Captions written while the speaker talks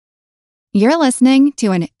You're listening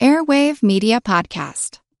to an Airwave Media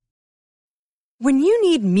Podcast. When you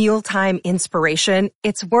need mealtime inspiration,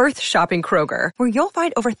 it's worth shopping Kroger, where you'll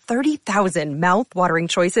find over 30,000 mouth-watering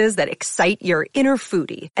choices that excite your inner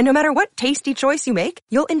foodie. And no matter what tasty choice you make,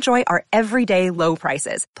 you'll enjoy our everyday low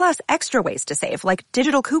prices, plus extra ways to save, like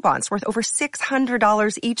digital coupons worth over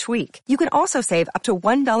 $600 each week. You can also save up to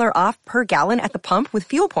 $1 off per gallon at the pump with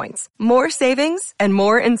fuel points. More savings and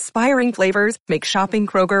more inspiring flavors make shopping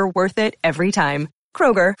Kroger worth it every time.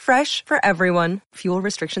 Kroger, fresh for everyone. Fuel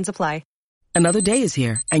restrictions apply. Another day is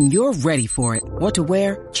here, and you're ready for it. What to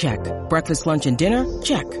wear? Check. Breakfast, lunch, and dinner?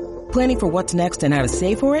 Check. Planning for what's next and how to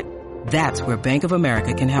save for it? That's where Bank of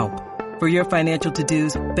America can help. For your financial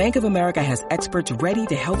to-dos, Bank of America has experts ready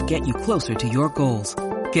to help get you closer to your goals.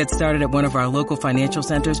 Get started at one of our local financial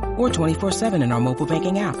centers or 24/7 in our mobile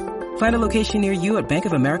banking app. Find a location near you at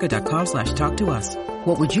bankofamerica.com/talktous.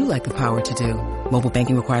 What would you like the power to do? Mobile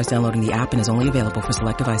banking requires downloading the app and is only available for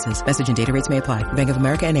select devices. Message and data rates may apply. Bank of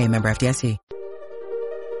America N.A., member FDIC.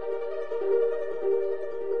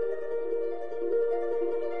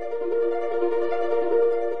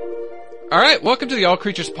 All right, welcome to the All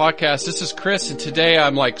Creatures Podcast. This is Chris, and today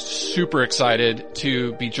I'm super excited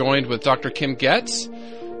to be joined with Dr. Kim Getz,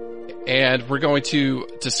 and we're going to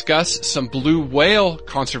discuss some blue whale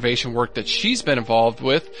conservation work that she's been involved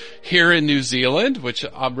with here in New Zealand, which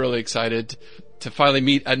I'm really excited to finally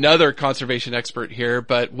meet another conservation expert here.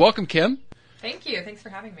 But welcome, Kim. Thank you. Thanks for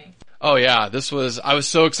having me. Oh yeah, I was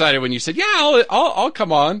so excited when you said, yeah, I'll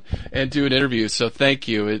come on and do an interview. So thank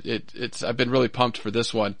you. I've been really pumped for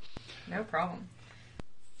this one. No problem.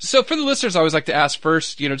 So for the listeners, I always like to ask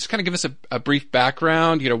first, just kind of give us a brief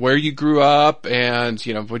background, where you grew up and,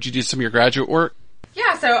 what'd you do some of your graduate work?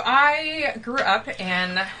 Yeah, so I grew up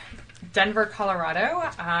in Denver, Colorado,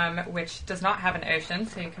 which does not have an ocean,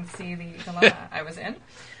 so you can see the dilemma I was in.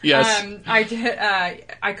 Yes.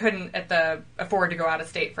 I couldn't afford to go out of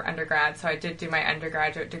state for undergrad, so I did do my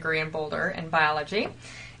undergraduate degree in Boulder in biology.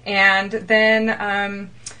 And then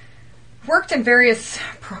worked in various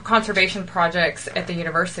conservation projects at the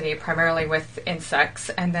university, primarily with insects,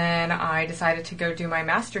 and then I decided to go do my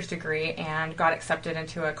master's degree and got accepted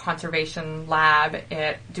into a conservation lab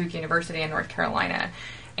at Duke University in North Carolina.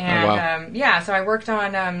 And so I worked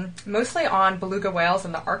on mostly on beluga whales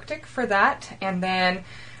in the Arctic for that, and then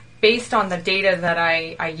based on the data that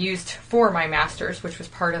I used for my master's, which was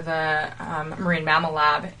part of the Marine Mammal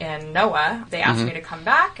Lab in NOAA, they asked me to come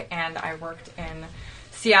back, and I worked in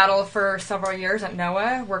Seattle for several years at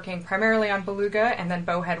NOAA, working primarily on beluga and then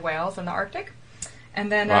bowhead whales in the Arctic.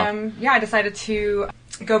 And then, I decided to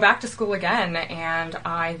go back to school again, and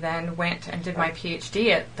I then went and did my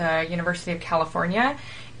PhD at the University of California.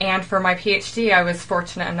 And for my PhD, I was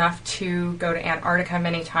fortunate enough to go to Antarctica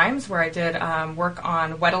many times, where I did work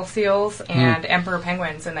on Weddell seals and emperor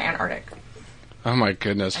penguins in the Antarctic. Oh my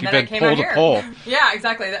goodness, and you've been pole to pole. Yeah,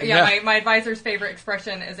 exactly. My advisor's favorite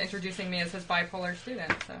expression is introducing me as his bipolar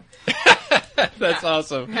student. So. That's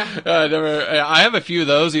awesome. Yeah. I have a few of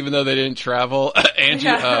those, even though they didn't travel. Angie,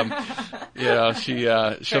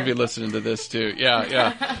 she'll be listening to this too.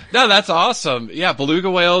 Yeah. No, that's awesome. Yeah, beluga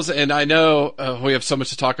whales, and I know we have so much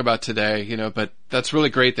to talk about today, but that's really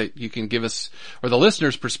great that you can give us, or the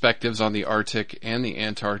listeners' perspectives on the Arctic and the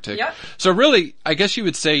Antarctic. Yep. So really, I guess you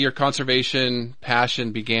would say your conservation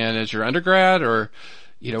passion began as your undergrad, or,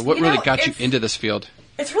 what really got you into this field?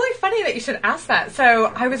 It's really funny that you should ask that. So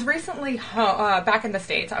I was recently back in the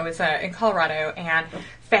States. I was in Colorado and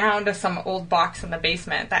found some old box in the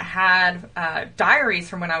basement that had diaries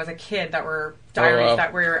from when I was a kid that were diaries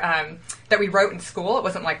that we wrote in school. It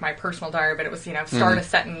wasn't like my personal diary, but it was, start a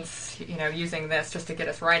sentence, using this just to get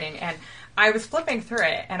us writing. And I was flipping through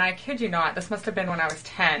it, and I kid you not, this must have been when I was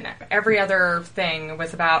 10. Every other thing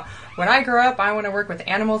was about, when I grow up, I want to work with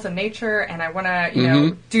animals and nature, and I want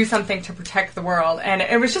to, do something to protect the world. And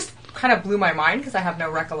it was just kind of blew my mind because I have no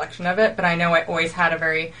recollection of it, but I know I always had a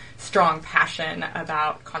very strong passion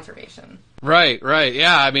about conservation. Right.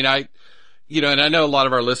 Yeah, I mean, and I know a lot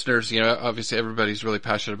of our listeners, obviously everybody's really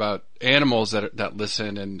passionate about animals that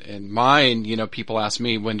listen, and mine, people ask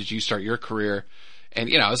me, when did you start your career? And,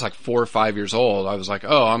 I was like 4 or 5 years old. I was like,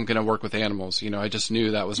 oh, I'm going to work with animals. I just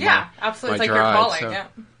knew that was my absolutely. My it's drive. Like your calling, so,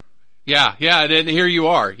 yeah. And then here you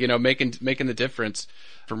are, making the difference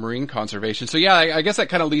for marine conservation. So yeah, I guess that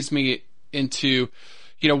kind of leads me into,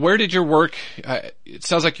 where did your work, it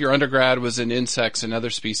sounds like your undergrad was in insects and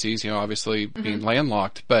other species, obviously being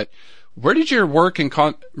landlocked, but where did your work in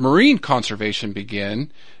marine conservation begin,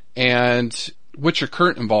 and what's your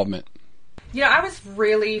current involvement? I was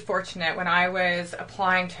really fortunate when I was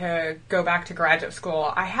applying to go back to graduate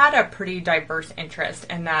school. I had a pretty diverse interest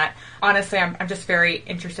in that. Honestly, I'm just very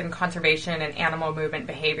interested in conservation and animal movement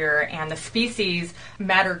behavior, and the species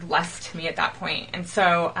mattered less to me at that point. And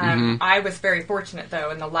so I was very fortunate,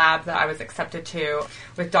 though, in the lab that I was accepted to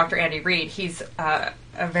with Dr. Andy Reid. He's a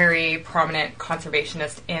very prominent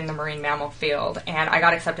conservationist in the marine mammal field, and I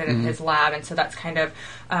got accepted in his lab. And so that's kind of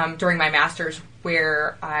during my master's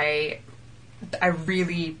where I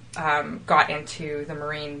really got into the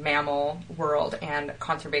marine mammal world and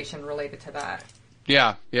conservation related to that.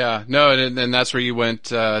 Yeah. No, and that's where you went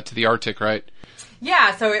to the Arctic, right?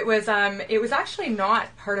 Yeah, so it was actually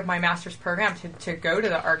not part of my master's program to go to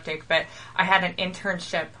the Arctic, but I had an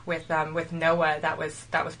internship with NOAA that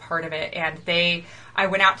was part of it, and I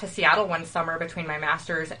went out to Seattle one summer between my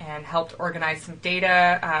master's and helped organize some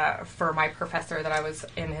data for my professor that I was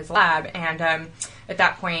in his lab, and at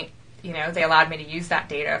that point, they allowed me to use that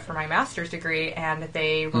data for my master's degree, and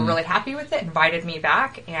they were really happy with it, invited me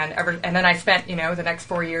back, and then I spent, the next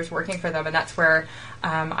 4 years working for them, and that's where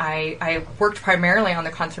I worked primarily on the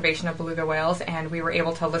conservation of beluga whales, and we were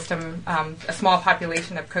able to list them, a small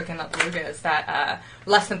population of Cook Inlet belugas that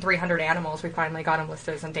less than 300 animals, we finally got them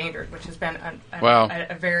listed as endangered, which has been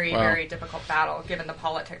a very, very difficult battle, given the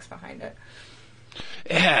politics behind it.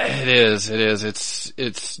 Yeah, it is.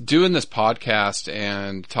 It's doing this podcast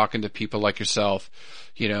and talking to people like yourself.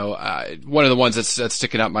 One of the ones that's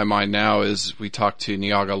sticking out in my mind now is we talked to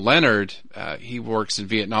Niaga Leonard. He works in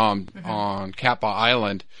Vietnam on Cat Ba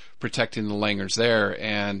Island, protecting the langurs there.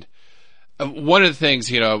 And one of the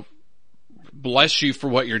things, bless you for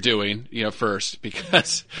what you're doing, first,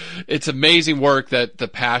 because it's amazing work, that the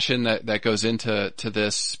passion that goes into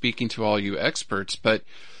this, speaking to all you experts. But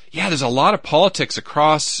yeah, there's a lot of politics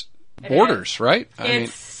across borders, right?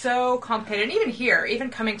 It's so complicated. And even here, even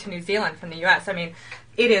coming to New Zealand from the U.S.,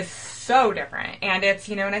 it is so different. And it's,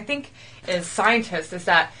 and I think as scientists is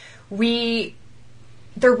that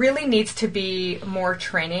there really needs to be more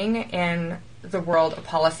training in the world of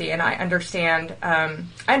policy. And I understand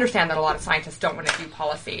that a lot of scientists don't want to do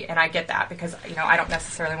policy, and I get that because, I don't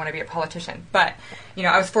necessarily want to be a politician. But,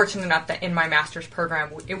 I was fortunate enough that in my master's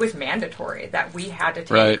program, it was mandatory that we had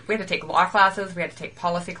to take law classes, we had to take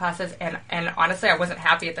policy classes, and honestly, I wasn't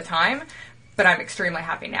happy at the time. But I'm extremely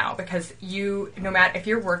happy now because no matter if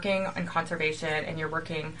you're working on conservation and you're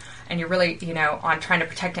really, on trying to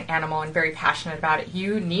protect an animal and very passionate about it,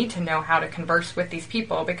 you need to know how to converse with these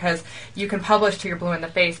people, because you can publish till you're blue in the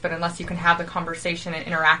face, but unless you can have the conversation and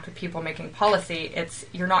interact with people making policy,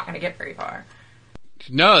 you're not going to get very far.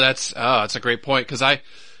 No, that's a great point, because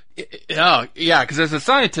because as a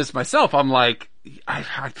scientist myself, I'm like,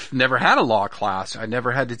 I've never had a law class. I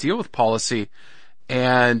never had to deal with policy.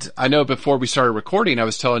 And I know before we started recording, I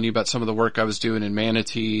was telling you about some of the work I was doing in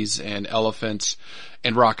manatees and elephants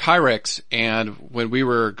and rock hyrax. And when we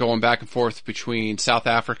were going back and forth between South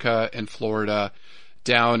Africa and Florida,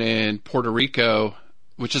 down in Puerto Rico,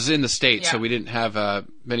 which is in the States, so we didn't have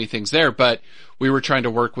many things there, but we were trying to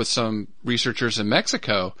work with some researchers in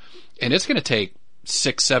Mexico, and it's going to take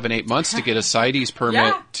 6, 7, 8 months to get a CITES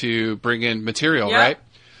permit to bring in material, right?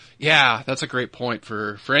 Yeah, that's a great point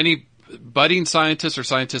for any budding scientists or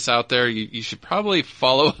scientists out there. You should probably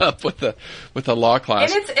follow up with a law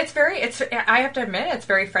class. And I have to admit, it's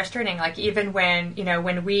very frustrating. Like, even when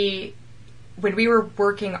we were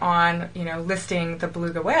working on, listing the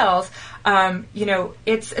beluga whales,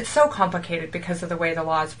 it's so complicated because of the way the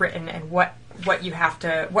law is written and what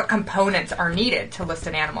components are needed to list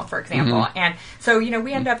an animal, for example. And so, you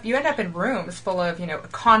end up in rooms full of,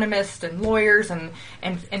 economists and lawyers and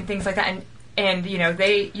things like that. And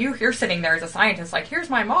you're sitting there as a scientist, like, here's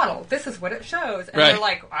my model. This is what it shows. And they're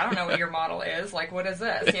like, I don't know what your model is. Like, what is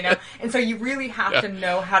this? And so you really have to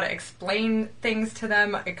know how to explain things to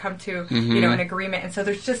them and come to, an agreement. And so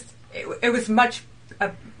there's just, it was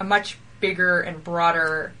a much bigger and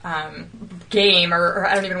broader game, or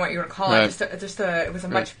I don't even know what you would call it. It was a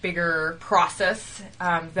much bigger process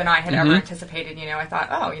than I had ever anticipated. I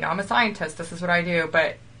thought, I'm a scientist. This is what I do.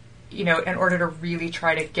 But in order to really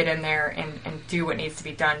try to get in there and do what needs to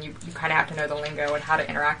be done, you kind of have to know the lingo and how to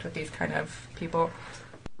interact with these kind of people.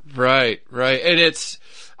 Right. And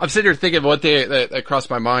I'm sitting here thinking one thing that crossed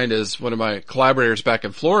my mind is one of my collaborators back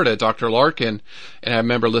in Florida, Dr. Larkin, and I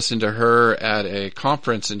remember listening to her at a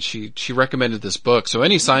conference, and she recommended this book. So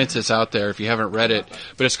any scientists out there, if you haven't read it,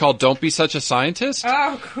 but it's called Don't Be Such a Scientist.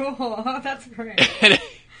 Oh, cool. Oh, that's great.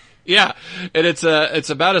 Yeah, and it's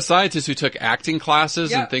about a scientist who took acting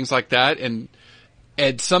classes and things like that, and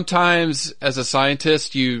sometimes as a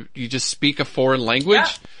scientist you just speak a foreign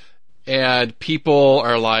language, and people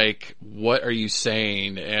are like, what are you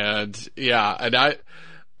saying? And I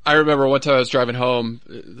remember one time I was driving home,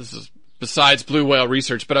 this is besides blue whale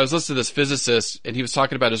research, but I was listening to this physicist and he was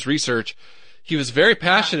talking about his research. He was very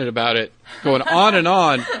passionate about it, going on and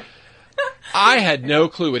on. I had no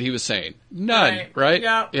clue what he was saying. None, right?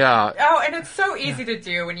 Yeah. Oh, and it's so easy to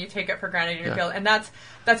do when you take it for granted in your field. And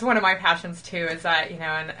that's one of my passions too, is that,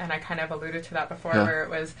 and I kind of alluded to that before, where it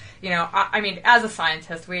was, I mean, as a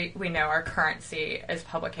scientist, we know our currency is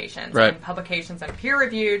publications. Right. And publications and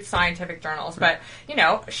peer-reviewed scientific journals. But,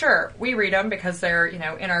 sure, we read them because they're,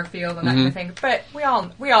 in our field and that kind of thing. But we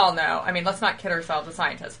all know, I mean, let's not kid ourselves as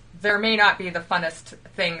scientists. There may not be the funnest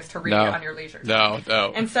things to read on your leisure time.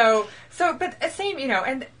 No. And but same,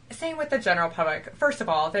 and same with the general public. First of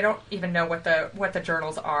all, they don't even know what the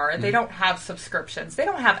journals are. They don't have subscriptions. They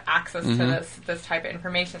don't have access to this type of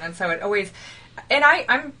information. And so it always, and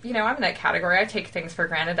I'm in that category. I take things for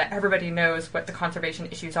granted that everybody knows what the conservation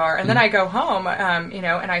issues are. And then I go home,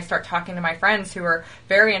 and I start talking to my friends who are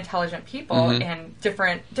very intelligent people in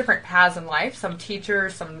different paths in life. Some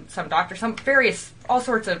teachers, some doctors, some various, all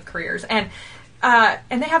sorts of careers. And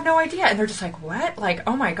they have no idea, and they're just like, what? Like,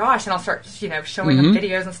 oh my gosh. And I'll start, showing them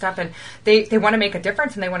videos and stuff, and they want to make a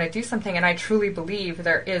difference, and they want to do something, and I truly believe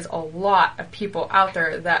there is a lot of people out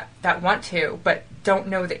there that want to, but don't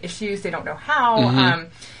know the issues, they don't know how,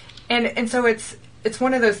 and so it's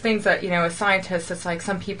one of those things that, as scientists, it's like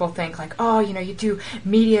some people think like, oh, you do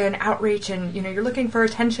media and outreach and, you're looking for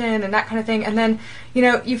attention and that kind of thing. And then,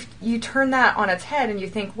 you turn that on its head and you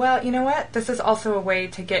think, well, you know what? This is also a way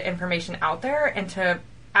to get information out there and to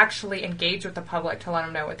actually engage with the public, to let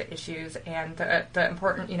them know what the issues and the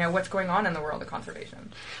important, what's going on in the world of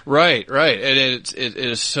conservation. Right. And it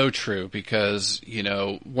is so true because,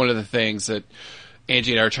 one of the things that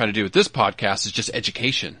Angie and I are trying to do with this podcast is just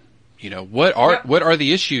education. What are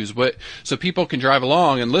the issues? So people can drive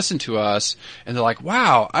along and listen to us and they're like,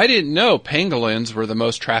 wow, I didn't know pangolins were the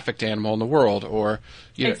most trafficked animal in the world. Or,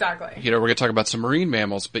 exactly. We're going to talk about some marine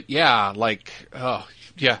mammals, but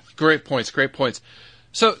great points.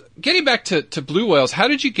 So getting back to blue whales, how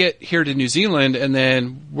did you get here to New Zealand? And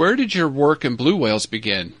then where did your work in blue whales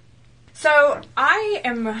begin? So I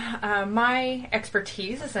am, my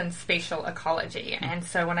expertise is in spatial ecology. And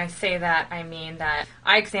so when I say that, I mean that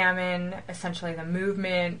I examine essentially the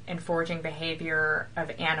movement and foraging behavior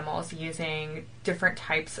of animals using different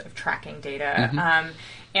types of tracking data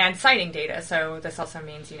and sighting data. So this also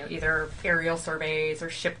means, either aerial surveys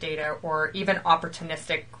or ship data or even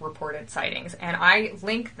opportunistic reported sightings. And I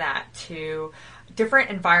link that to different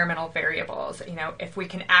environmental variables. If we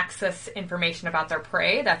can access information about their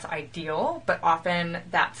prey, that's ideal, but often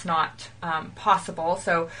that's not possible.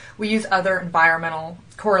 So we use other environmental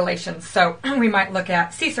correlations. So we might look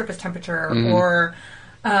at sea surface temperature or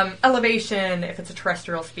elevation if it's a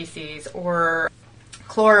terrestrial species, or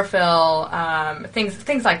chlorophyll,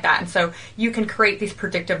 things like that. And so you can create these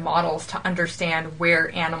predictive models to understand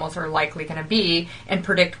where animals are likely going to be and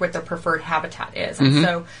predict what their preferred habitat is. And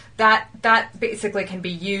so that basically can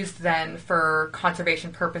be used then for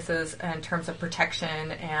conservation purposes in terms of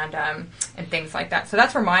protection and things like that. So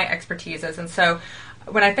that's where my expertise is. And so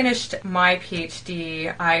when I finished my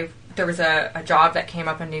PhD, there was a job that came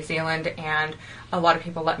up in New Zealand, and a lot of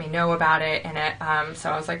people let me know about it. And so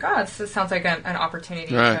I was like, oh, this sounds like an opportunity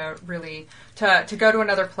to really to go to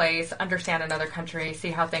another place, understand another country, see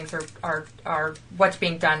how things are what's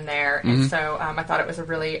being done there. And so I thought it was a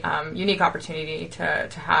really unique opportunity to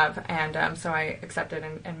have, and so I accepted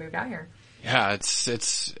and moved out here. Yeah,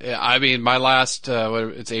 it's. I mean, my last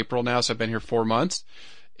it's April now, so I've been here 4 months.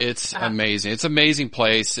 It's amazing. It's an amazing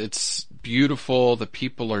place. It's beautiful. The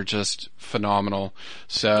people are just phenomenal.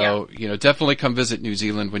 So, definitely come visit New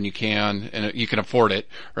Zealand when you can, and you can afford it,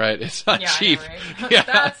 right? It's not cheap. I know, right?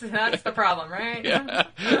 That's the problem, right?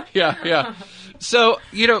 Yeah. So,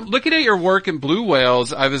 looking at your work in blue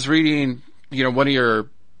whales, I was reading, one of your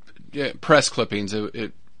press clippings.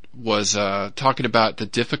 It was talking about the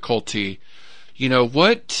difficulty,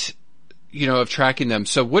 of tracking them.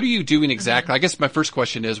 So what are you doing exactly? I guess my first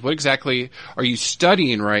question is, what exactly are you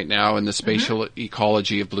studying right now in the spatial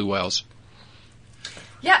ecology of blue whales?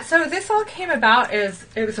 Yeah, so this all came about it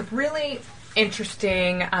was a really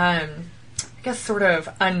interesting, I guess sort of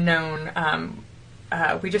unknown,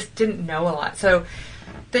 we just didn't know a lot. So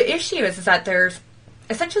the issue is that there's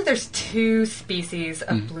two species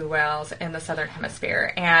of blue whales in the southern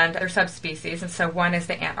hemisphere, and they're subspecies. And so one is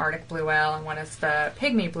the Antarctic blue whale, and one is the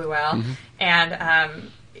pygmy blue whale.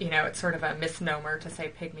 And it's sort of a misnomer to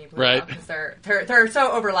say pygmy blue whale because they're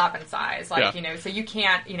so overlap in size. So you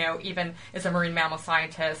can't, even as a marine mammal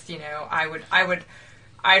scientist,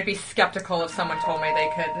 I'd be skeptical if someone told me they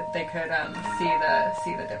could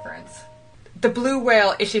see the difference. The blue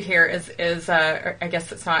whale issue here is I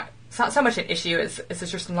guess it's not so much an issue as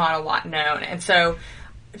there's just not a lot known. And so,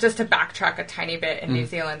 just to backtrack a tiny bit in New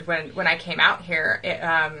Zealand, when I came out here,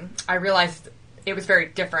 I realized it was very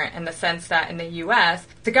different in the sense that in the U.S.,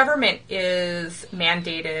 the government is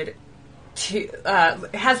mandated to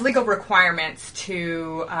has legal requirements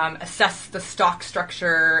to assess the stock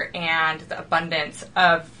structure and the abundance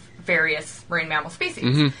of various marine mammal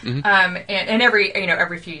species, and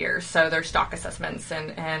every few years. So there's stock assessments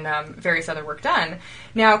and various other work done.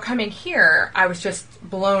 Now coming here, I was just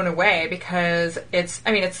blown away because it's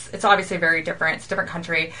obviously very different. It's a different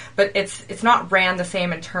country, but it's not ran the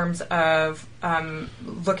same in terms of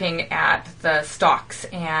looking at the stocks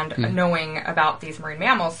and knowing about these marine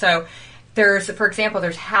mammals. So for example,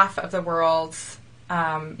 there's half of the world's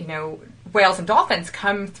whales and dolphins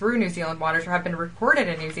come through New Zealand waters or have been reported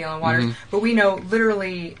in New Zealand waters, but we know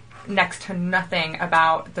literally next to nothing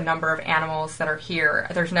about the number of animals that are here.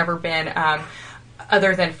 There's never been,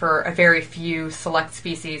 other than for a very few select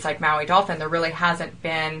species like Maui dolphin, there really hasn't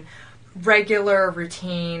been regular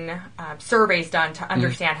routine surveys done to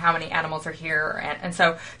understand how many animals are here. And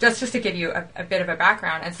so just to give you a bit of a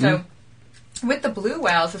background. And so with the blue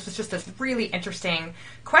whales, this was just this really interesting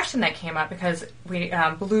question that came up because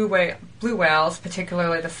blue whales,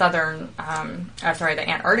 particularly the the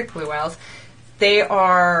Antarctic blue whales, they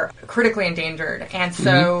are critically endangered, and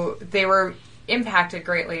so they were impacted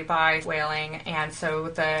greatly by whaling. And so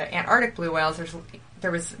the Antarctic blue whales,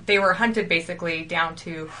 they were hunted basically down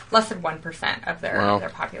to less than 1% of their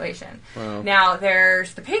population. Wow. Now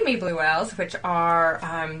there's the pygmy blue whales, which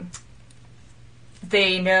are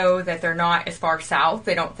they know that they're not as far south.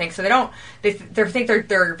 They don't think so. They think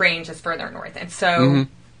their range is further north. And so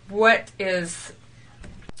what is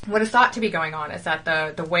thought to be going on is that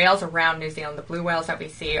the whales around New Zealand, the blue whales that we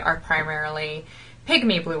see, are primarily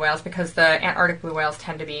pygmy blue whales because the Antarctic blue whales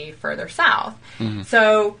tend to be further south.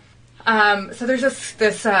 So there's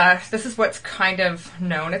this is what's kind of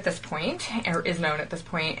known at this point, or is known at this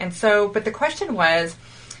point. And so, but the question was,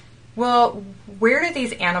 well, where do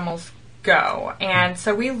these animals go? And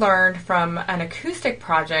so we learned from an acoustic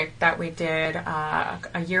project that we did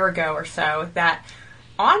a year ago or so that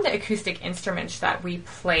on the acoustic instruments that we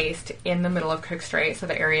placed in the middle of Cook Strait, so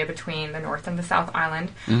the area between the North and the South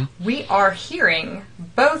Island, we are hearing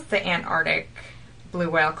both the Antarctic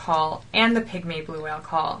blue whale call and the pygmy blue whale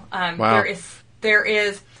call. Wow.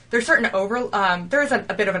 There's certain there is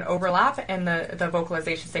a bit of an overlap in the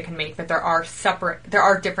vocalizations they can make, but there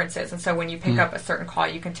are differences. And so when you pick up a certain call,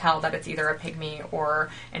 you can tell that it's either a pygmy or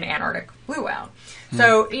an Antarctic blue whale.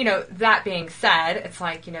 So, that being said, it's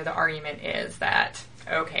like, the argument is that,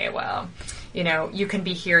 okay, well, you can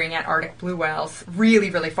be hearing Antarctic blue whales really,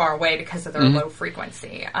 really far away because of their low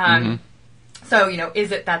frequency. So,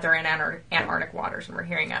 is it that they're in Antarctic waters and we're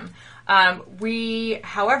hearing them?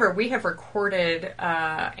 However, we have recorded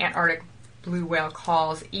Antarctic blue whale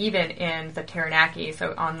calls even in the Taranaki,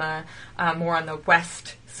 so on the more on the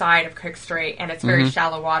west side of Cook Strait, and it's very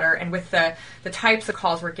shallow water. And with the types of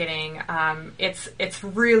calls we're getting, it's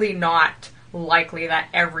really not likely that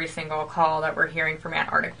every single call that we're hearing from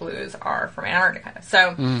Antarctic blues are from Antarctica.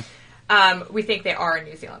 So we think they are in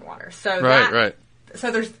New Zealand waters. So right. So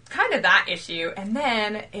there's kind of that issue, and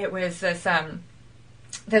then it was this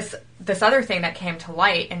other thing that came to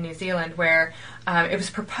light in New Zealand where it was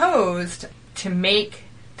proposed to make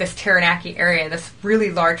this Taranaki area, this really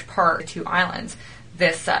large part, 2 islands,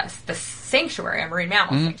 this sanctuary, a marine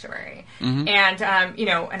mammal sanctuary. And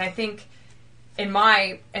and I think in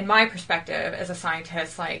my perspective as a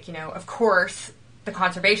scientist, of course the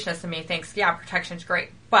conservationist in me thinks, yeah, protection's great,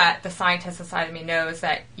 but the scientist inside of me knows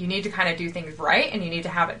that you need to kind of do things right, and you need to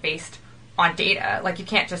have it based on data. Like, you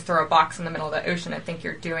can't just throw a box in the middle of the ocean and think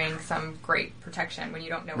you're doing some great protection when you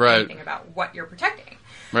don't know anything about what you're protecting.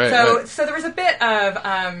 So there was a bit of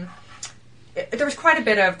there was quite a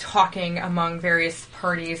bit of talking among various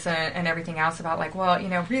parties and everything else about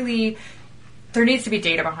really there needs to be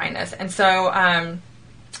data behind this. And so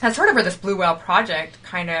that's sort of where this Blue Whale project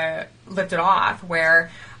kind of lifted off, where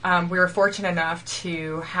we were fortunate enough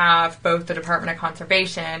to have both the Department of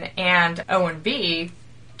Conservation and ONB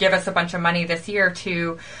give us a bunch of money this year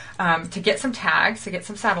to get some tags, to get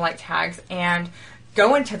some satellite tags, and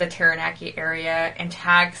go into the Taranaki area and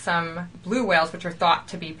tag some blue whales, which are thought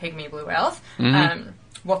to be pygmy blue whales.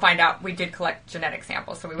 We'll find out. We did collect genetic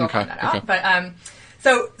samples, so we will find that out. But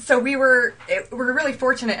so we were really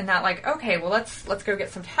fortunate in that, let's go get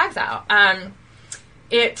some tags out.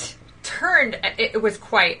 It was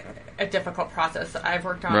quite a difficult process. I've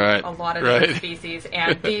worked on Right. a lot of different species,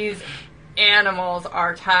 and these animals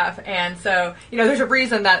are tough. And so, there's a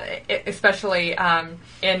reason that, especially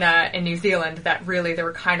in New Zealand, that really they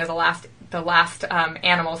were kind of the last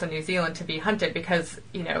animals in New Zealand to be hunted, because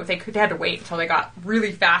they had to wait until they got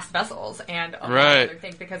really fast vessels and a lot of other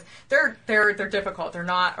things, because they're difficult. They're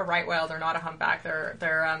not a right whale. They're not a humpback.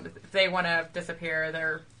 If they want to disappear,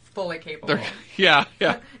 they're fully capable. Yeah.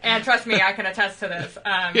 And trust me, I can attest to this.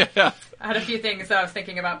 Yeah. I had a few things I was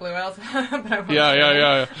thinking about blue whales, but I won't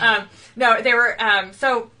Yeah. No, they were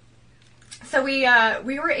so we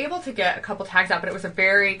were able to get a couple tags out, but it was a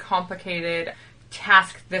very complicated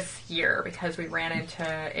task this year because we ran into,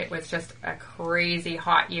 it was just a crazy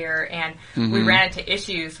hot year, and we ran into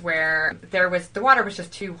issues where the water was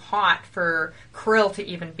just too hot for krill to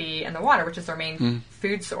even be in the water, which is their main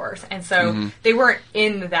food source. And so they weren't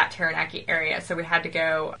in that Taranaki area, so we had to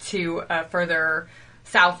go to a further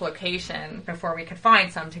south location before we could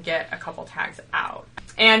find some to get a couple tags out.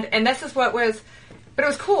 And this is but it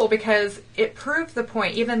was cool because it proved the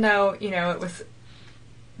point, even though, it was,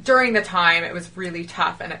 during the time, it was really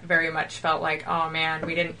tough, and it very much felt like, oh man,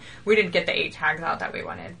 we didn't get the 8 tags out that we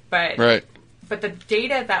wanted. But the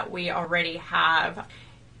data that we already have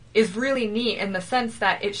is really neat in the sense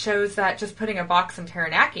that it shows that just putting a box in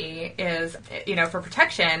Taranaki is, for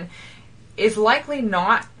protection, is likely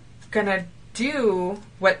not going to do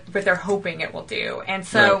what they're hoping it will do. And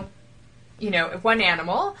so, if one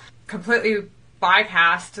animal completely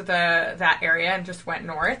bypassed that area and just went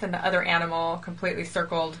north, and the other animal completely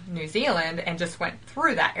circled New Zealand and just went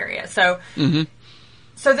through that area. So, but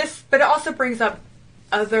it also brings up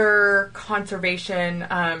other conservation,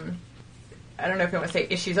 I don't know if you want to say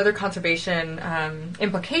issues, other conservation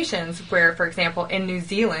implications where, for example, in New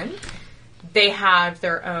Zealand, they have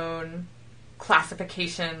their own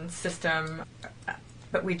classification system,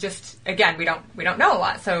 but we don't know a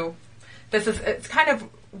lot. So it's kind of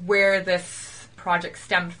where this project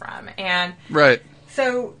stemmed from. And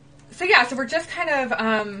so we're just kind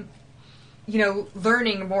of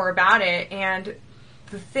learning more about it. And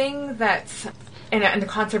the thing that's in the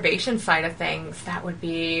conservation side of things that would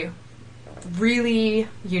be really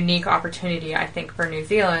unique opportunity, I think, for New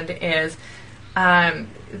Zealand is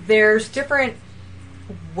there's different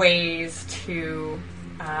ways to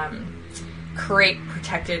create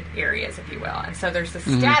protected areas, if you will. And so there's the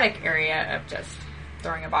static area of just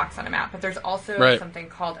throwing a box on a map, but there's also something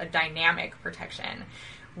called a dynamic protection,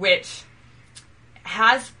 which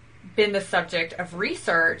has been the subject of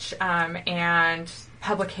research and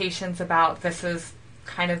publications about this is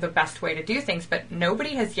kind of the best way to do things, but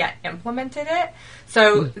nobody has yet implemented it.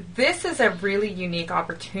 So this is a really unique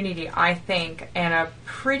opportunity, I think, and a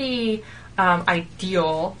pretty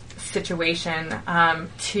ideal situation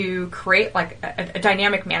to create like a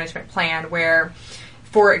dynamic management plan where,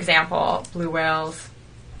 for example, blue whales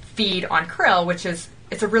feed on krill,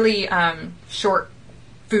 it's a really short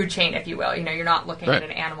food chain, if you will. You're not looking at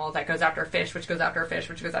an animal that goes after a fish, which goes after a fish,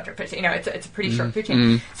 which goes after a fish. It's a pretty short food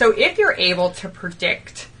chain. So if you're able to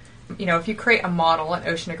predict, if you create a model, an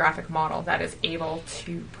oceanographic model that is able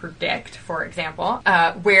to predict, for example,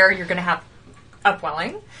 where you're going to have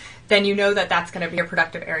upwelling, then that's going to be a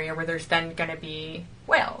productive area where there's then going to be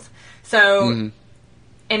whales. So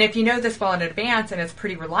and if you know this well in advance and it's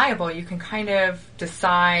pretty reliable, you can kind of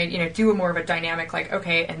decide, do more of a dynamic, like,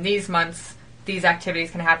 okay, in these months, these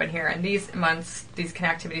activities can happen here, and these months, these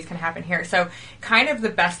activities can happen here. So kind of the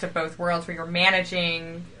best of both worlds where you're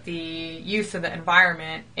managing the use of the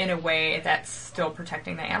environment in a way that's still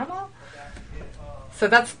protecting the animal. So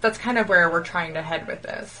that's kind of where we're trying to head with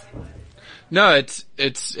this. No, it's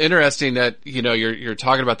interesting that, you're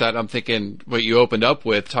talking about that. And I'm thinking what you opened up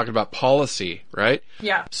with, talking about policy, right?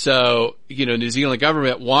 Yeah. So, New Zealand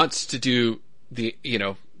government wants to do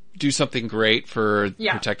do something great for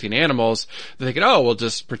protecting animals. They're thinking, we'll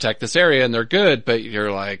just protect this area and they're good. But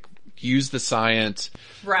you're like, use the science.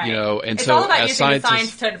 Right. And it's so all about as using the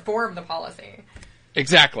science to inform the policy.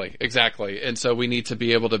 Exactly. And so we need to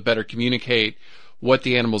be able to better communicate what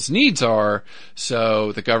the animal's needs are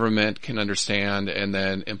so the government can understand and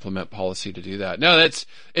then implement policy to do that. No,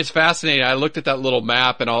 it's fascinating. I looked at that little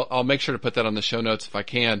map, and I'll make sure to put that on the show notes if I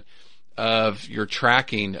can, of your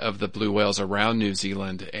tracking of the blue whales around New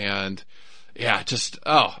Zealand. And just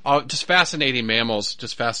fascinating mammals,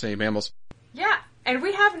 Yeah. And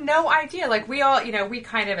we have no idea. Like, we all, we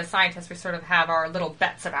kind of, as scientists, we sort of have our little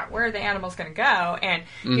bets about where the animal's going to go. And,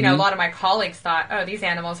 a lot of my colleagues thought, these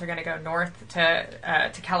animals are going to go north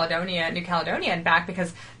to Caledonia, New Caledonia and back,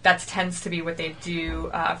 because that tends to be what they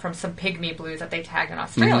do from some pygmy blues that they tagged in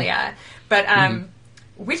Australia. But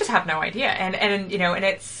we just have no idea. And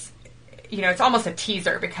it's almost a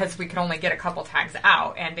teaser because we could only get a couple tags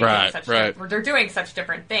out, and they're doing such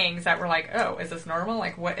different things that we're like, oh, is this normal?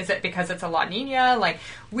 Like, what is it because it's a La Nina? Like,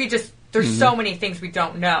 there's so many things we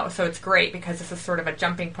don't know. So it's great because this is sort of a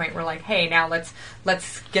jumping point. We're like, hey, now let's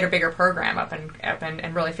get a bigger program up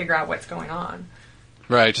and really figure out what's going on.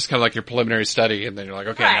 Right, just kind of like your preliminary study, and then you're like,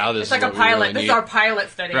 okay, now this is like a pilot. Really this is our pilot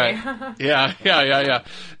study. Right. Yeah.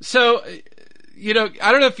 So, I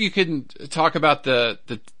don't know if you can talk about the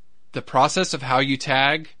process of how you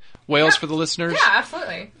tag whales for the listeners. Yeah,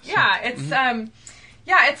 absolutely. Yeah,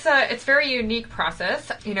 it's it's a very unique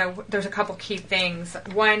process. There's a couple key things.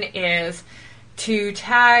 One is to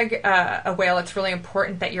tag a whale, it's really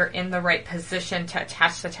important that you're in the right position to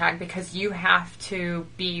attach the tag because you have to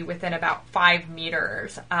be within about 5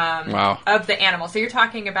 meters of the animal. So you're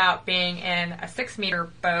talking about being in a 6-meter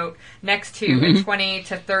boat next to a 20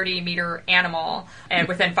 to 30 meter animal and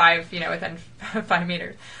within 5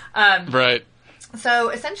 meters. Right. So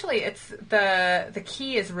essentially, it's the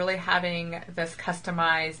key is really having this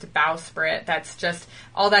customized bowsprit. That's just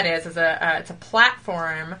all that is it's a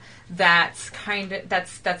platform that's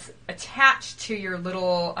attached to your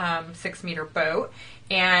little 6-meter boat,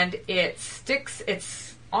 and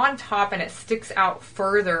it's on top and it sticks out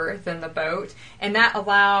further than the boat, and that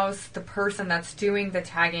allows the person that's doing the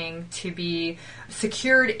tagging to be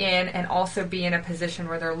secured in and also be in a position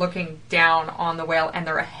where they're looking down on the whale and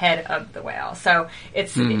they're ahead of the whale. So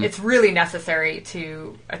it's really necessary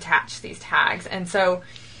to attach these tags. And so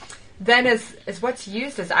then is what's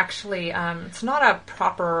used is actually it's not a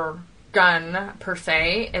proper gun per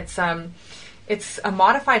se. It's a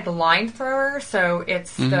modified line thrower, so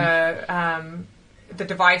it's the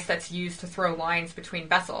device that's used to throw lines between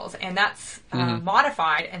vessels, and that's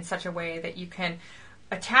modified in such a way that you can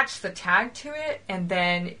attach the tag to it and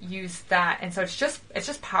then use that. And so it's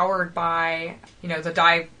just powered by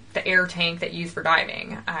the air tank that you use for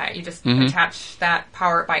diving. You just attach that,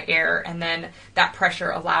 power it by air, and then that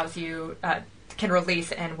pressure allows you can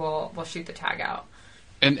release and will shoot the tag out.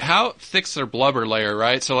 And how thick's their blubber layer,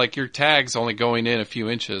 right? So like your tag's only going in a few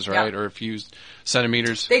inches, right, or a few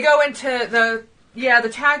centimeters. They go into the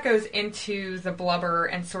tag goes into the blubber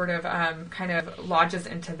and sort of kind of lodges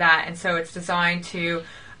into that, and so it's designed to,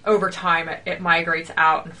 over time, it migrates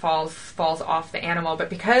out and falls off the animal. But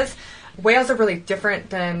because whales are really different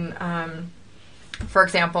than, for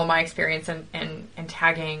example, my experience in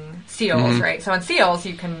tagging seals, right? So on seals,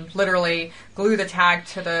 you can literally glue the tag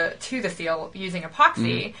to the seal using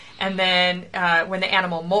epoxy, and then when the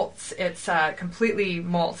animal molts, it's completely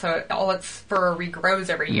molt, so all its fur regrows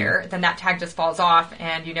every year. Then that tag just falls off,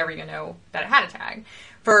 and you never even know that it had a tag.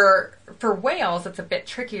 For whales, it's a bit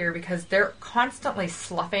trickier because they're constantly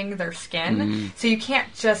sloughing their skin, so you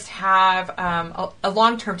can't just have a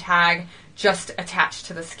long-term tag just attached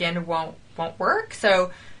to the skin won't work. So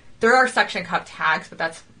there are suction cup tags, but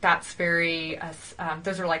that's very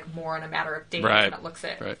those are like more in a matter of days, and it looks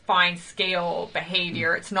at fine scale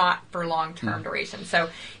behavior. It's not for long-term duration. So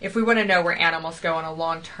if we want to know where animals go on a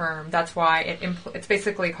long term, that's why it's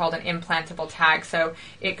basically called an implantable tag. So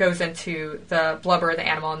it goes into the blubber of the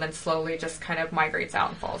animal and then slowly just kind of migrates out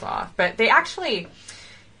and falls off. But they actually,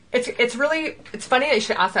 it's funny that you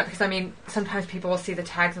should ask that, because I mean sometimes people will see the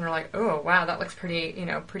tags and they're like, oh wow, that looks pretty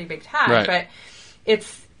big tag, but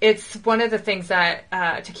it's one of the things that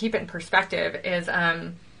to keep it in perspective is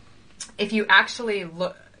if you actually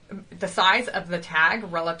look, the size of the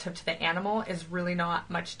tag relative to the animal is really not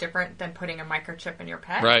much different than putting a microchip in your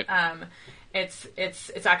pet. Right. It's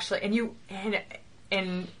actually,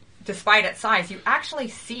 and despite its size, you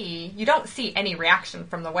don't see any reaction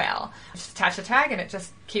from the whale. You just attach a tag and it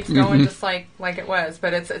just keeps going just like it was,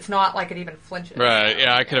 but it's not like it even flinches. Right.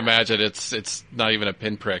 Yeah, I can imagine it's not even a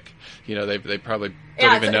pinprick. They probably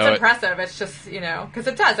don't even know it. It's impressive. It's just, because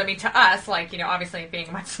it does. I mean, to us, obviously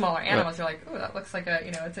being much smaller animals, you're like, oh, that looks like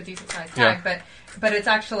it's a decent sized tag. Yeah. But it's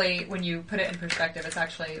actually, when you put it in perspective, it's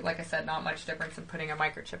actually, like I said, not much difference than putting a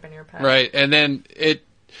microchip in your pet. Right. And then it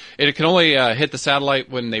can only hit the satellite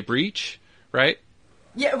when they breach, right?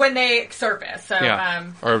 Yeah, when they surface. So,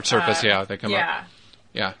 or surface, they come up.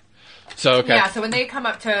 Yeah. So, okay. Yeah, so when they come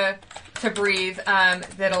up to breathe,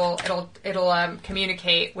 it'll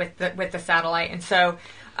communicate with the satellite. And so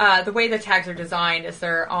the way the tags are designed is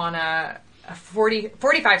they're on a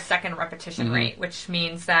 45-second repetition rate, which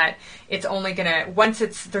means that it's only going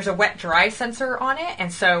to, there's a wet-dry sensor on it,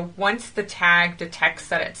 and so once the tag detects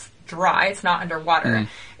that it's dry, it's not underwater,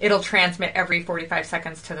 it'll transmit every 45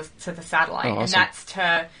 seconds to the satellite. Oh, awesome. And that's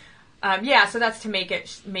to So that's to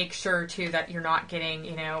make sure too that you're not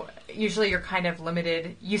getting, usually you're kind of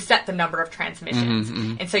limited. You set the number of transmissions,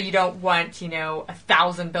 and so you don't want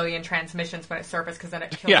 1,000 billion transmissions when it surfaces, because then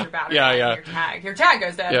it kills your battery. Your tag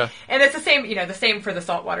goes dead. Yeah. And it's the same for the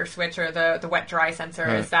saltwater switch or the wet dry sensor.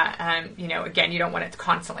 Right. Is that again, you don't want it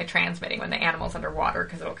constantly transmitting when the animal's underwater,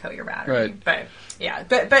 because it'll kill your battery. Right.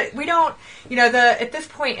 But we don't. At this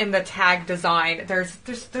point in the tag design, there's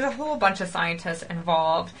a whole bunch of scientists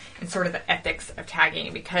involved in sort of the ethics of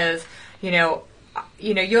tagging, because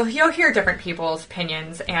you'll hear different people's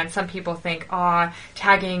opinions, and some people think,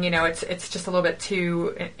 tagging, it's just a little bit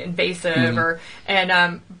too invasive,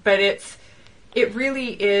 but it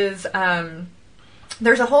really is.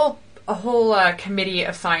 There's a whole committee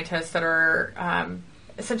of scientists that are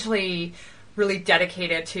essentially really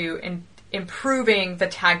dedicated to improving the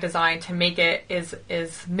tag design to make it as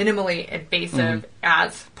minimally invasive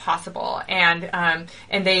as possible, and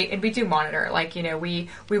we do monitor. We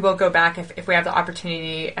will go back if we have the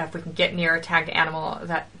opportunity, if we can get near a tagged animal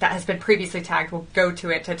that has been previously tagged. We'll go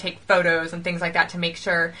to it to take photos and things like that to make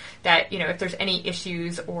sure that if there's any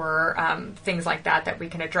issues or things like that we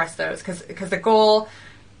can address those, because the goal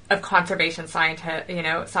of conservation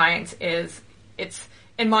science is, it's,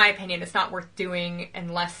 in my opinion, it's not worth doing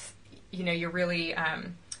unless you're really,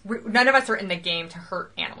 none of us are in the game to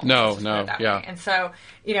hurt animals. No, yeah. And so,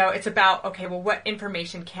 it's about, okay, well, what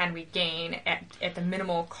information can we gain at the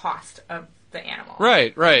minimal cost of the animal?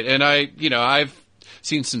 Right. And I've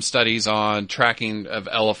seen some studies on tracking of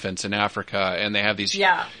elephants in Africa, and they have these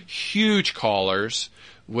huge collars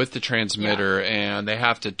with the transmitter, and they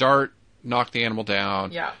have to knock the animal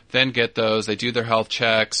down, then get those. They do their health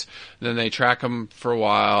checks, then they track them for a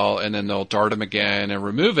while, and then they'll dart them again and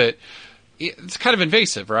remove it. It's kind of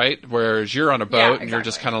invasive, right? Whereas you're on a boat and you're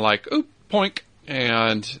just kind of like, oop, poink,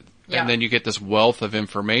 and then you get this wealth of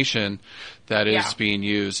information that is being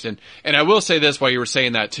used. And I will say this while you were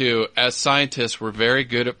saying that too, as scientists, we're very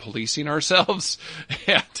good at policing ourselves.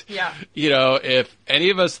 And, if any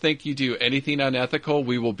of us think you do anything unethical,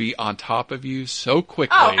 we will be on top of you so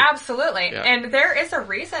quickly. Oh, absolutely. Yeah. And there is a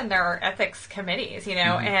reason there are ethics committees,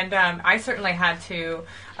 and I certainly had to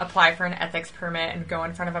apply for an ethics permit and go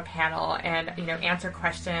in front of a panel and, answer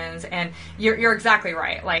questions. And you're exactly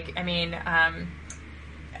right.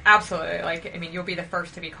 Absolutely. You'll be the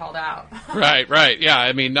first to be called out. Right.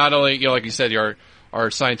 Yeah. Not only, like you said, our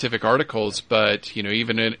scientific articles, but,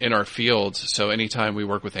 even in our fields. So anytime we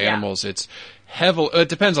work with animals, it's it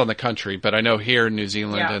depends on the country, but I know here in New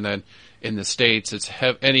Zealand and then in the States, it's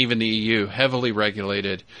and even the EU, heavily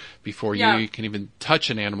regulated before you can even touch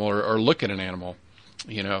an animal or look at an animal,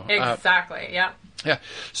 Exactly. Yeah.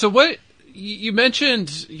 So what you mentioned,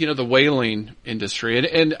 the whaling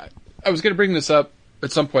industry, and I was going to bring this up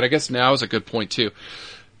at some point. I guess now is a good point too.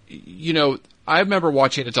 I remember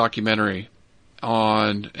watching a documentary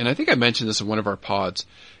and I think I mentioned this in one of our pods.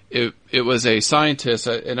 It was a scientist,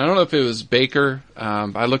 and I don't know if it was Baker.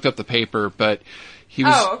 I looked up the paper, but he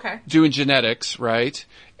was doing genetics, right?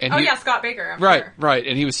 And Scott Baker. Right.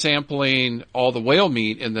 And he was sampling all the whale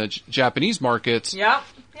meat in the Japanese markets. Yep.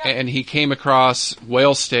 And he came across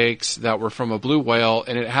whale steaks that were from a blue whale,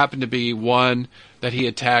 and it happened to be one that he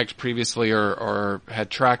had tagged previously or had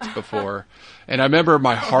tracked before. And I remember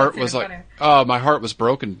my heart was like, my heart was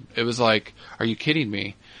broken. It was like, are you kidding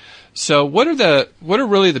me? So what are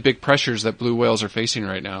really the big pressures that blue whales are facing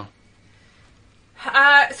right now?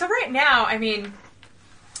 So right now, I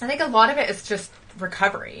think a lot of it is just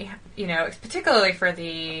recovery, particularly for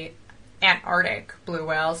the Antarctic blue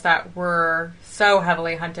whales that were so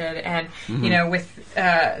heavily hunted and, with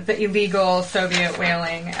the illegal Soviet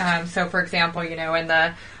whaling. So, for example, in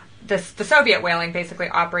the Soviet whaling basically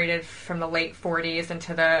operated from the late 40s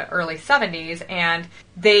into the early 70s, and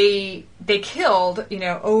they killed,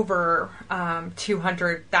 over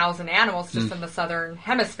 200,000 animals just in the southern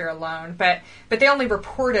hemisphere alone. But they only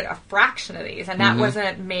reported a fraction of these, and that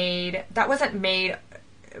wasn't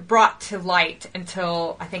brought to light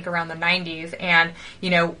until I think around the 90s. And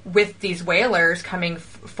with these whalers coming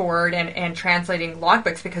forward and translating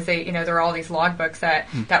logbooks, because they there are all these logbooks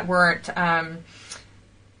that weren't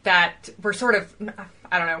that were sort of,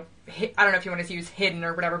 I don't know if you want to use hidden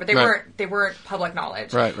or whatever, but they weren't public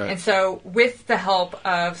knowledge. Right. And so with the help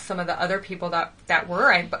of some of the other people that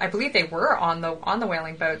were, I believe they were on the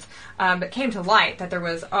whaling boats, it came to light that there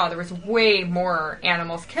was way more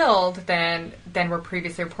animals killed than were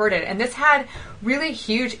previously reported. And this had really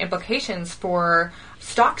huge implications for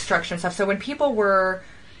stock structure and stuff. So when people were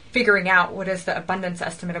figuring out what is the abundance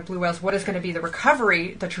estimate of blue whales, what is going to be the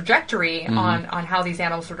recovery, the trajectory on how these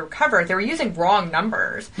animals would recover. They were using wrong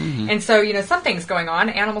numbers. And so, something's going on.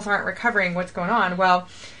 Animals aren't recovering. What's going on? Well,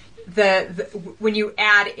 when you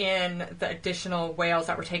add in the additional whales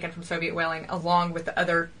that were taken from Soviet whaling along with the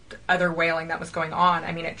other whaling that was going on,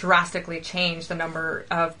 I mean, it drastically changed the number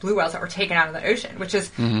of blue whales that were taken out of the ocean, which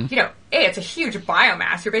is, it's a huge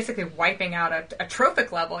biomass. You're basically wiping out a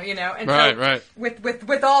trophic level, and right.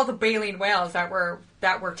 With all the baleen whales that were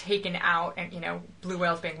taken out, and blue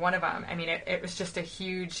whales being one of them, I mean, it was just a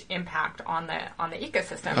huge impact on the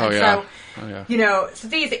ecosystem. So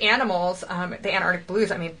these animals, the Antarctic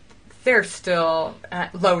blues, I mean, they're still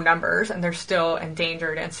low numbers and they're still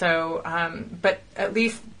endangered. And so, but at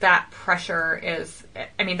least that pressure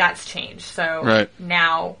that's changed. So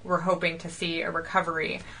now we're hoping to see a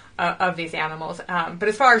recovery of these animals. But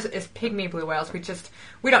as far as pygmy blue whales,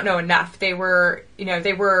 we don't know enough. There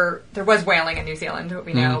was whaling in New Zealand,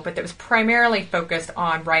 we know, but it was primarily focused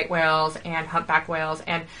on right whales and humpback whales,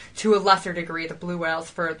 and to a lesser degree, the blue whales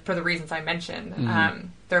for the reasons I mentioned.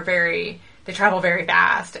 They travel very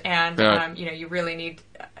fast, and you really need.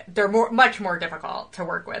 They're much more difficult to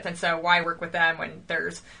work with, and so why work with them when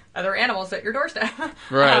there's other animals at your doorstep?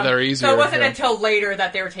 Right, they're easier. So it wasn't until later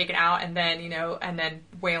that they were taken out, and then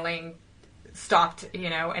whaling stopped.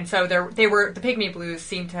 And so the pygmy blues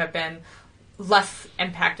seem to have been less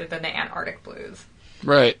impacted than the Antarctic blues.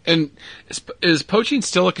 Right, and is poaching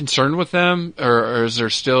still a concern with them, or is there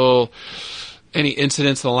still any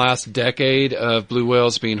incidents in the last decade of blue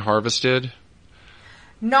whales being harvested?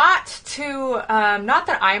 Not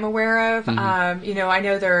that I'm aware of. I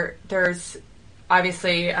know there's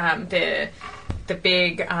obviously the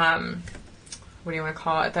big what do you want to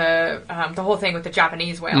call it, the whole thing with the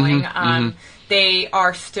Japanese whaling. They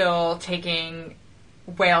are still taking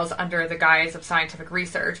whales under the guise of scientific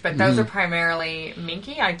research, but those are primarily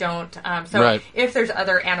minke. I don't. If there's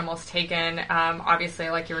other animals taken,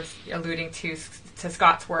 obviously, like you were alluding to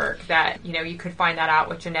Scott's work, that you could find that out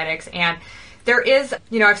with genetics. And there is,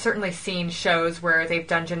 I've certainly seen shows where they've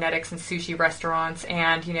done genetics in sushi restaurants,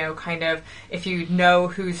 and kind of if you know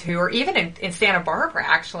who's who, or even in Santa Barbara,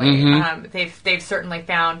 actually, they've certainly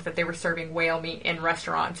found that they were serving whale meat in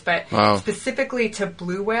restaurants. But specifically to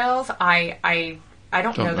blue whales, I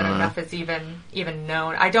don't know that enough is even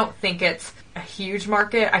known. I don't think it's a huge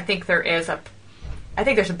market. I think there's a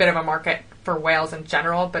bit of a market for whales in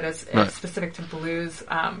general, but it's specific to blues,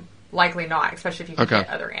 likely not, especially if you can get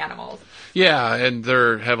other animals. Yeah, and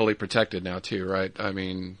they're heavily protected now too, right? I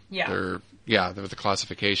mean, they're the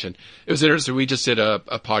classification. It was interesting. We just did a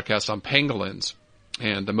podcast on pangolins,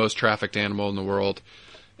 and the most trafficked animal in the world,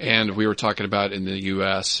 and we were talking about in the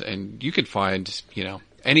U.S., and you could find,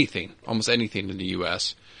 almost anything in the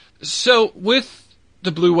U.S. So with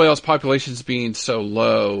the blue whales populations being so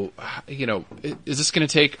low, is this going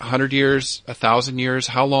to take 100 years, 1,000 years?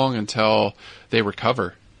 How long until they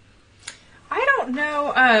recover? I don't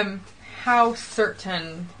know how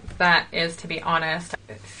certain that is, to be honest.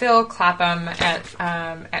 Phil Clapham at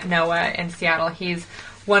NOAA in Seattle, he's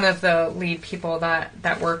one of the lead people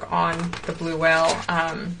that work on the blue whale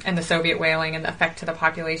and the Soviet whaling and the effect to the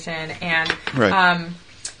population. And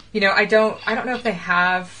I don't know if they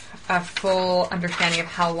have a full understanding of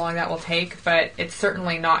how long that will take, but it's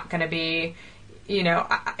certainly not going to be,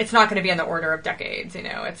 it's not going to be in the order of decades.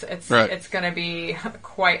 It's going to be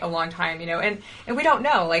quite a long time. And we don't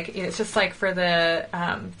know. Like, it's just like for the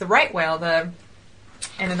right whale,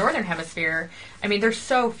 in the northern hemisphere. I mean, there's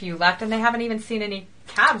so few left, and they haven't even seen any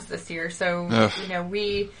calves this year. So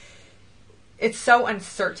it's so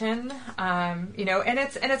uncertain, and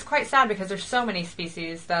it's quite sad because there's so many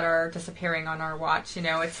species that are disappearing on our watch.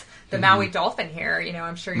 It's the Maui dolphin here.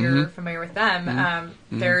 I'm sure you're familiar with them.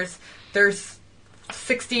 There's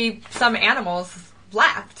 60 some animals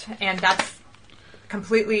left, and that's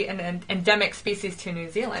completely an endemic species to New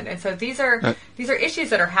Zealand. And so these are issues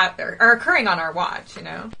that are occurring on our watch.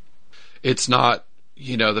 It's not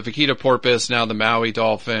the vaquita porpoise, now the Maui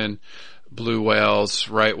dolphin, blue whales,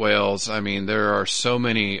 right whales. I mean, there are so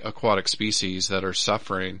many aquatic species that are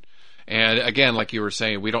suffering. And again, like you were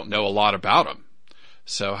saying, we don't know a lot about them.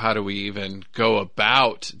 So how do we even go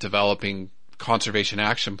about developing conservation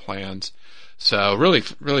action plans? So really,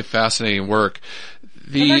 really fascinating work.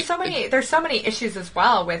 There's so many issues as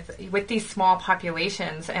well with these small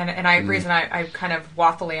populations, and I reason I kind of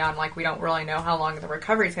waffly on, like, we don't really know how long the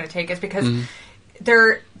recovery is going to take, is because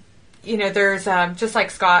there's just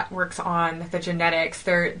like Scott works on the genetics.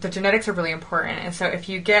 The genetics are really important, and so if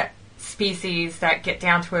you get species that get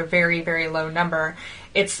down to a very, very low number,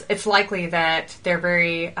 it's likely that they're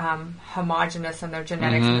very homogenous in their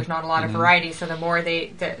genetics, and there's not a lot of variety. So the more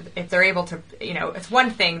if they're able to, it's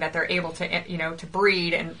one thing that they're able to, to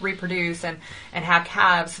breed and reproduce and have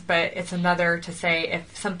calves, but it's another to say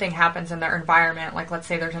if something happens in their environment, like let's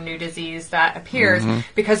say there's a new disease that appears,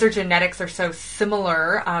 because their genetics are so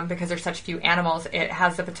similar, because there's such few animals, it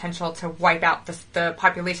has the potential to wipe out the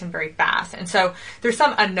population very fast. And so there's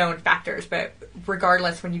some unknown factors, but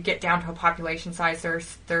regardless, when you get down to a population size, there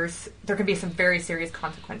can be some very serious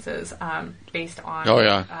consequences based on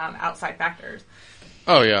outside factors.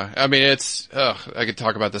 Oh yeah, I mean I could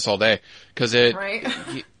talk about this all day because right?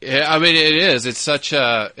 I mean it is. It's such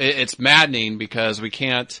it's maddening because we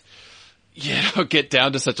can't get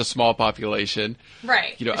down to such a small population.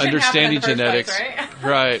 Right. Understanding genetics. Place,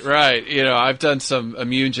 right? Right. I've done some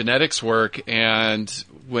immune genetics work, and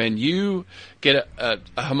when you get a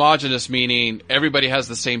homogeneous, meaning everybody has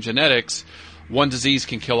the same genetics, one disease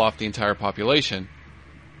can kill off the entire population.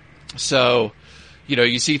 So,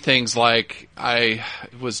 you see things like I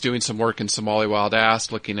was doing some work in Somali wild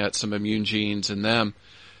ass, looking at some immune genes in them.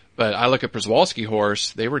 But I look at Przewalski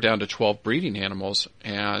horse, they were down to 12 breeding animals.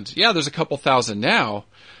 And there's a couple thousand now,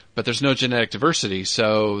 but there's no genetic diversity.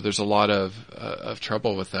 So there's a lot of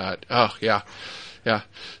trouble with that. Oh, yeah. Yeah.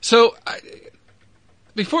 So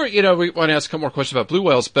before, we want to ask a couple more questions about blue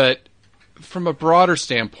whales, but from a broader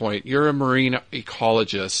standpoint, you're a marine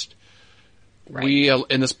ecologist. Right. We,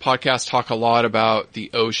 in this podcast, talk a lot about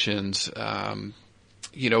the oceans.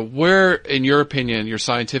 Where, in your opinion, your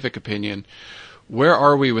scientific opinion, where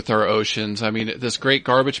are we with our oceans? I mean, this great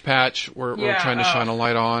garbage patch we're trying to shine a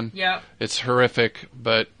light on. Yeah. It's horrific.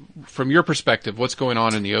 But from your perspective, what's going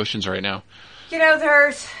on in the oceans right now?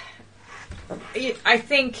 I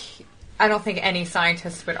don't think any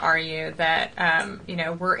scientist would argue that,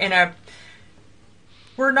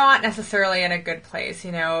 we're not necessarily in a good place.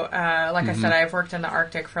 Like I said, I've worked in the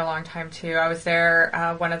Arctic for a long time too. I was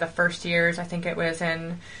there one of the first years, I think it was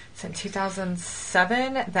in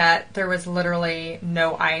 2007, that there was literally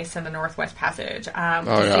no ice in the Northwest Passage.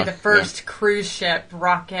 To see the first cruise ship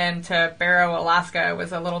rock into Barrow, Alaska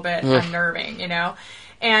was a little bit unnerving,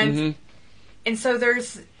 and and so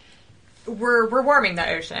we're warming the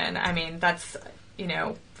ocean. I mean, that's you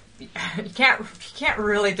can't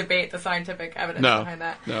really debate the scientific evidence behind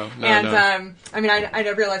that. No. I mean, I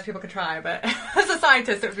realize people could try, but as a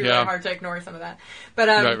scientist, it would be really hard to ignore some of that. But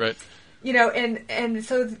right. And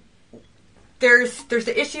so there's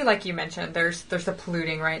the issue, like you mentioned. There's the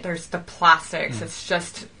polluting, right? There's the plastics. It's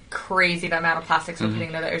just crazy the amount of plastics we're putting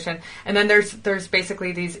into the ocean. And then there's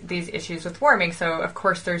basically these issues with warming. So of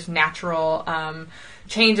course there's natural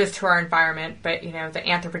changes to our environment, but the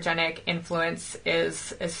anthropogenic influence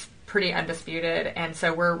is pretty undisputed, and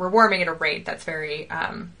so we're warming at a rate that's very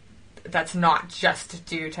that's not just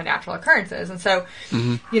due to natural occurrences. And so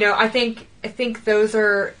I think those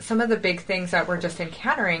are some of the big things that we're just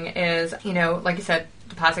encountering is like you said,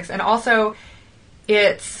 the plastics, and also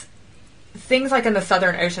it's things like in the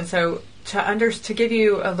Southern Ocean. So to give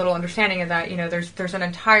you a little understanding of that, there's an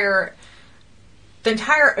entire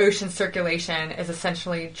ocean circulation is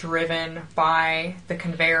essentially driven by the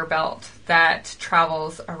conveyor belt that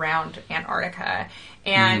travels around Antarctica.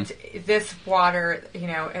 And this water,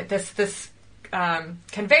 this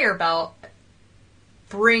conveyor belt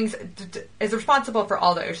is responsible for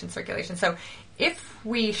all the ocean circulation. So if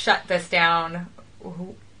we shut this down,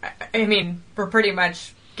 I mean, we're pretty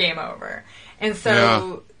much game over. And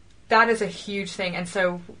so that is a huge thing. And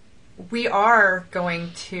so we are going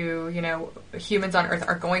to, humans on Earth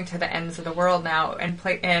are going to the ends of the world now, and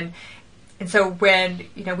so when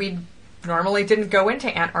we normally didn't go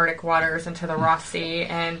into Antarctic waters, into the Ross Sea,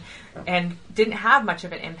 and didn't have much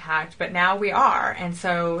of an impact, but now we are, and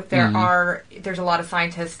so there's a lot of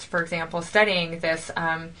scientists, for example, studying this.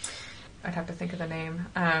 I'd have to think of the name.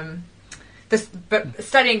 But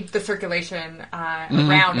studying the circulation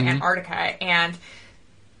around Antarctica, and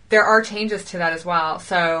there are changes to that as well.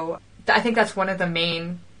 So I think that's one of the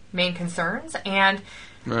main concerns, and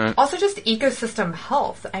also just ecosystem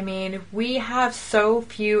health. I mean, we have so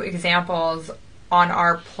few examples on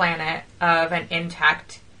our planet of an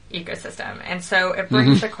intact ecosystem, and so it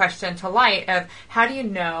brings the question to light of how do you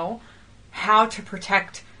know how to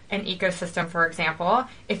protect an ecosystem, for example,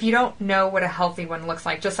 if you don't know what a healthy one looks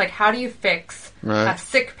like. Just like, how do you fix a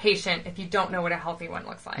sick patient if you don't know what a healthy one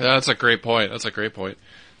looks like? Yeah, that's a great point.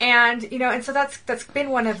 And, and so that's been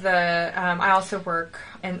one of the, I also work,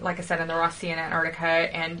 and like I said, in the Ross Sea and Antarctica,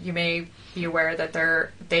 and you may be aware that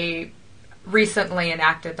they recently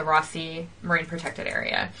enacted the Ross Sea Marine Protected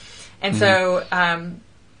Area. And so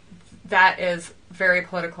that is very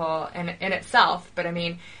political in itself. But I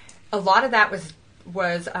mean, a lot of that was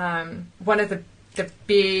one of the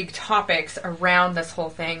big topics around this whole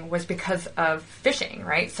thing was because of fishing,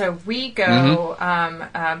 right? So we go,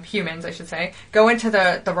 humans, I should say, go into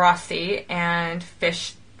the Ross Sea and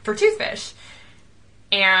fish for toothfish.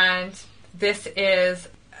 And this is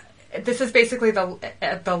basically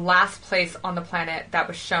the last place on the planet that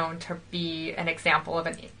was shown to be an example of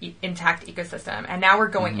an intact ecosystem. And now we're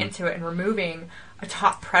going into it and removing a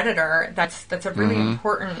top predator that's a really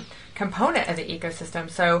important component of the ecosystem.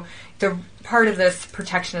 So the part of this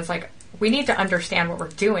protection is like, we need to understand what we're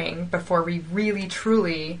doing before we really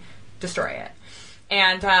truly destroy it.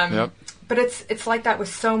 And but it's like that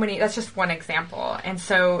with so many. That's just one example. And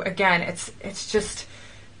so again, it's just,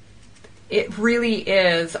 it really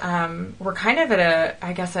is. We're kind of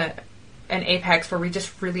at an apex where we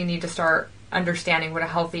just really need to start understanding what a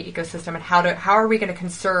healthy ecosystem and how are we going to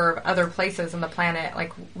conserve other places on the planet.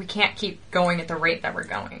 Like, we can't keep going at the rate that we're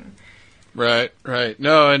going. Right.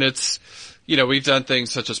 No, and it's, we've done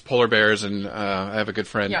things such as polar bears, and I have a good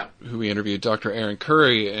friend who we interviewed, Dr. Aaron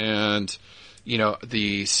Curry, and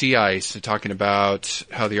the sea ice, talking about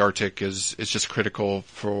how the Arctic is just critical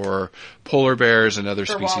for polar bears and other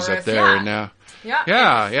species walrus, up there.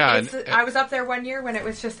 Yeah. And now, I was up there one year when it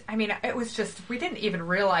was just, we didn't even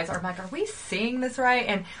realize, I'm like, are we seeing this right?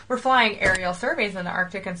 And we're flying aerial surveys in the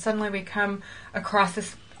Arctic, and suddenly we come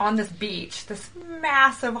across on this beach, this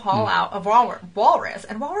massive haul out of walrus.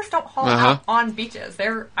 And walrus don't haul out on beaches.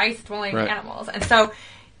 They're ice-dwelling animals. And so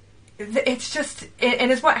it's just,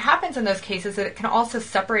 and it's what happens in those cases, that it can also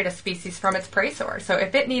separate a species from its prey source. So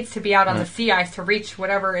if it needs to be out on the sea ice to reach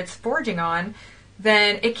whatever it's foraging on,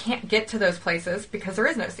 then it can't get to those places because there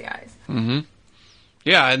is no sea ice. Mm-hmm.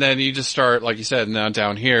 Yeah, and then you just start, like you said, now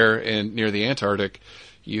down here near the Antarctic,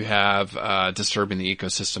 you have disturbing the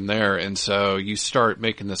ecosystem there. And so you start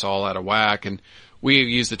making this all out of whack. And we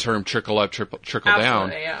use the term trickle up, trickle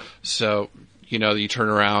down. Yeah. So, you turn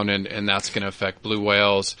around and that's going to affect blue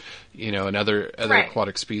whales, and other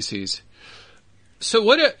aquatic species. So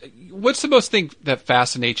what's the most thing that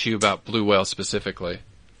fascinates you about blue whales specifically?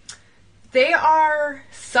 They are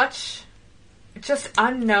such just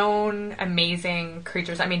unknown, amazing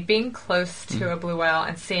creatures. I mean, being close to a blue whale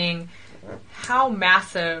and seeing how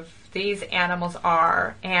massive these animals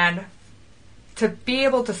are, and to be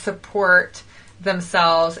able to support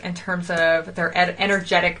themselves in terms of their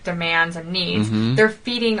energetic demands and needs, they're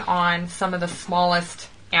feeding on some of the smallest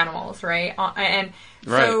animals, right?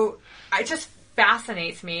 So it just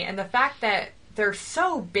fascinates me. And the fact that they're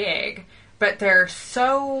so big, but they're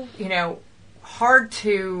so, hard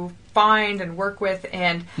to find and work with,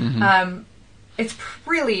 and it's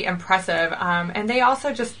really impressive. And they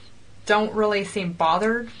also just don't really seem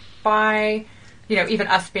bothered by, even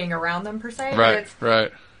us being around them per se.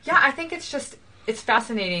 Right. Yeah, I think it's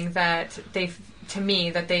fascinating that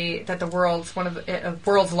the world's one of the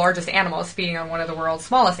world's largest animals feeding on one of the world's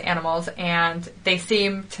smallest animals, and they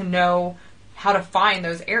seem to know how to find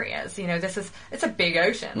those areas. It's a big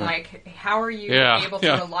ocean. Like, how are you able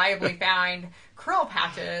to reliably find krill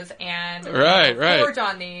patches and forage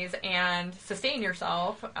on these and sustain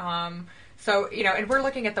yourself? So, and we're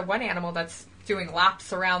looking at the one animal that's doing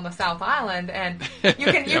laps around the South Island, and you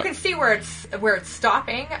can see where it's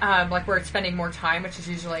stopping, like where it's spending more time, which is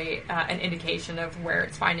usually an indication of where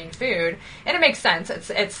it's finding food, and it makes sense.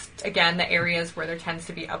 It's again the areas where there tends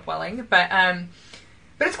to be upwelling, but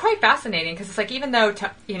it's quite fascinating because it's like, even though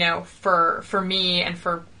for me and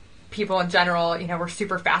for people in general, we're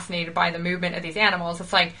super fascinated by the movement of these animals.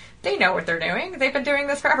 It's like, they know what they're doing. They've been doing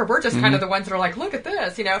this forever. We're just kind of the ones that are like, look at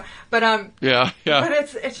this, But but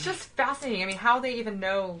it's just fascinating. I mean, how they even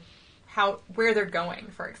know where they're going,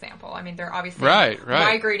 for example. I mean, they're obviously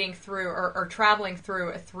migrating through or traveling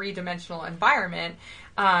through a 3-dimensional environment,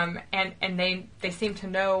 and they seem to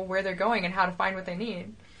know where they're going and how to find what they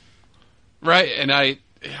need. Right, and I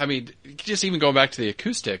mean, just even going back to the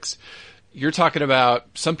acoustics, you're talking about,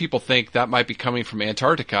 some people think that might be coming from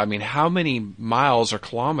Antarctica. I mean, how many miles or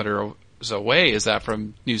kilometers away is that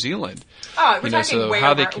from New Zealand? Oh, we're talking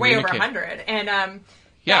way over 100. And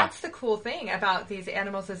that's the cool thing about these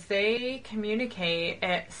animals, is they communicate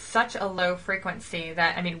at such a low frequency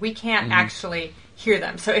that, I mean, we can't actually hear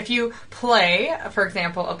them. So if you play, for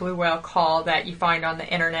example, a blue whale call that you find on the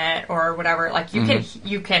internet or whatever, like you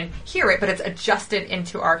can hear it, but it's adjusted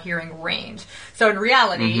into our hearing range. So in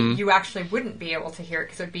reality, you actually wouldn't be able to hear it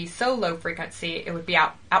because it would be so low frequency, it would be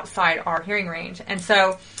outside our hearing range. And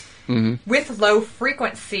so with low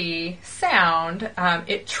frequency sound,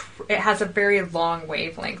 it has a very long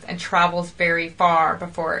wavelength and travels very far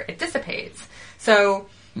before it dissipates. So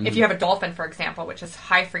if you have a dolphin, for example, which is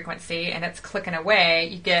high frequency and it's clicking away,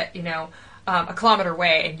 you get, a kilometer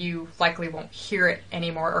away and you likely won't hear it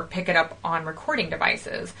anymore or pick it up on recording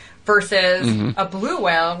devices versus a blue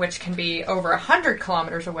whale, which can be over 100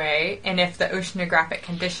 kilometers away. And if the oceanographic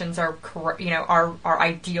conditions are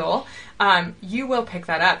ideal, you will pick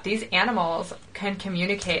that up. These animals can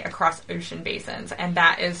communicate across ocean basins, and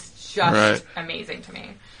that is just amazing to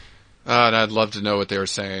me. And I'd love to know what they were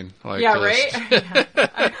saying. Like, yeah, right?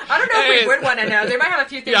 I don't know if we would want to know. They might have a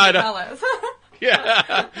few things to tell us.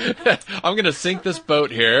 Yeah. I'm going to sink this boat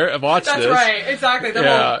here and watch this. That's right. Exactly. The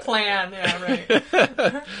whole plan. Yeah,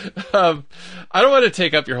 right. I don't want to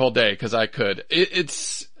take up your whole day because I could.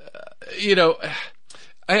 It's,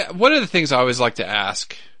 one of the things I always like to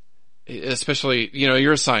ask, especially,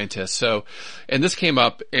 you're a scientist. So, and this came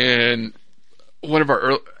up in one of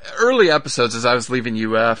our early episodes as I was leaving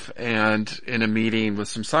UF and in a meeting with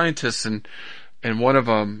some scientists, and one of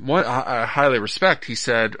them, I highly respect, he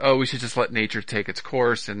said, we should just let nature take its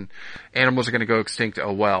course and animals are going to go extinct.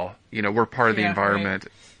 Oh, well, we're part of the environment.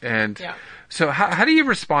 Right. And so how do you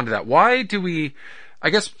respond to that? Why do we, I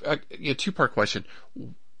guess, two-part question.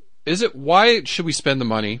 Why should we spend the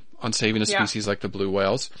money on saving a species like the blue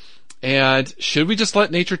whales? And should we just let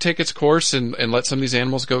nature take its course and let some of these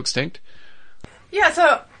animals go extinct? Yeah,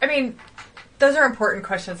 so, those are important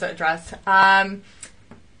questions to address.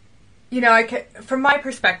 From my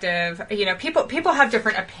perspective, people have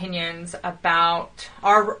different opinions about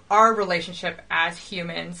our relationship as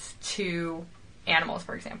humans to animals,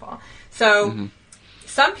 for example. So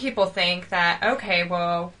some people think that, okay,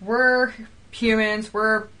 well, we're humans,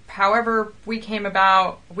 we're however we came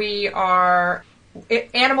about,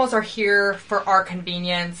 animals are here for our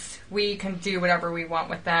convenience. We can do whatever we want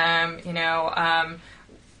with them,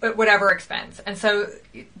 at whatever expense. And so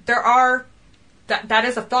that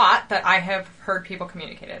is a thought that I have heard people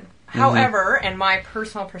communicated. However, in my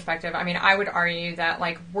personal perspective, I would argue that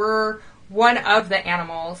we're one of the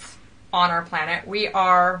animals on our planet. We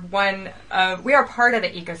are part of the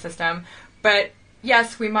ecosystem, but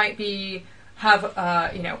yes, we might be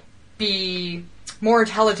more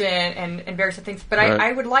intelligent and various things, but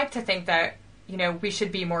I would like to think that we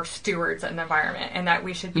should be more stewards in the environment and that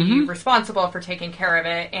we should be responsible for taking care of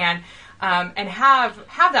it and have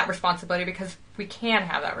that responsibility because we can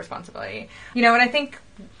have that responsibility. And I think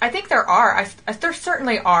there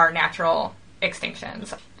certainly are natural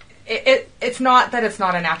extinctions. It's not that it's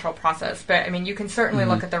not a natural process, but you can certainly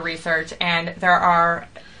look at the research and there are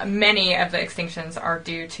many of the extinctions are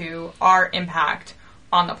due to our impact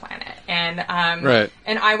on the planet. And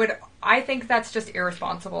and I think that's just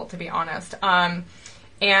irresponsible, to be honest.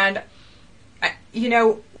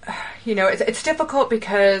 It's difficult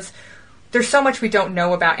because there's so much we don't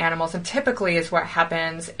know about animals, and typically is what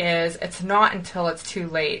happens is it's not until it's too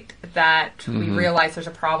late that we realize there's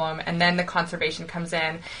a problem, and then the conservation comes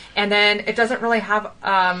in, and then it doesn't really have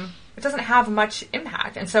much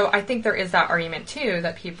impact. And so I think there is that argument too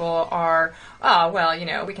that people are,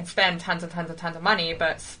 we can spend tons and tons and tons of money,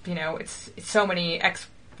 but it's so many X,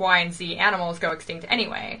 Y, and Z animals go extinct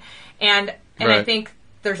anyway. And I think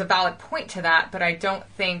there's a valid point to that, but I don't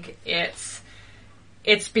think it's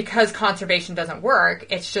because conservation doesn't work.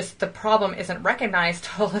 It's just the problem isn't recognized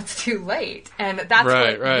till it's too late. And that's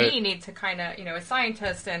what we need to kind of, as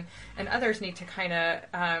scientists and others need to kind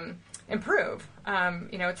of improve.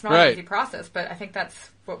 It's not an easy process, but I think that's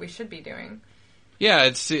what we should be doing.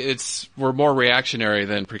 Yeah, we're more reactionary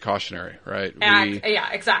than precautionary, right?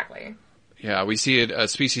 Yeah, exactly. Yeah, we see a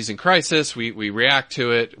species in crisis, we react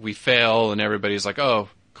to it, we fail, and everybody's like, oh,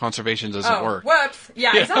 conservation doesn't work. Whoops.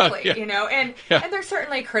 Yeah, exactly. And there's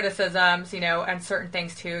certainly criticisms, and certain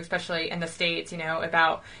things too, especially in the States,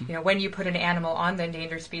 about, when you put an animal on the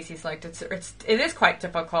endangered species list, it is quite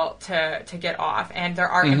difficult to get off. And there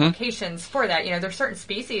are implications for that. There's certain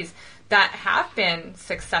species that have been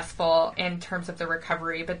successful in terms of the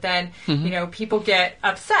recovery, but then, people get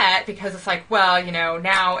upset because it's like, well,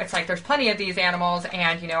 now it's like there's plenty of these animals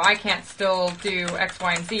and, I can't still do X,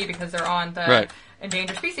 Y, and Z because they're on the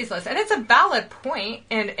endangered species list. And it's a valid point,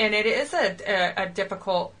 and it is a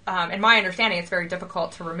difficult, in my understanding, it's very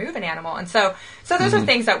difficult to remove an animal. And so those are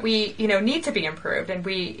things that we, need to be improved, and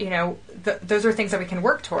we, those are things that we can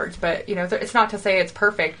work towards. But, it's not to say it's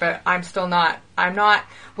perfect, but I'm not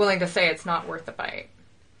willing to say it's not worth the fight.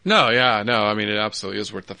 No, it absolutely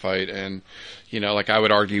is worth the fight. And, I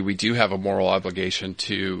would argue we do have a moral obligation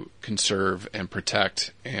to conserve and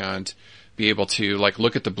protect and be able to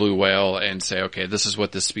look at the blue whale and say, okay, this is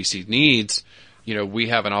what this species needs. We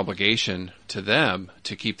have an obligation to them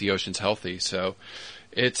to keep the oceans healthy. So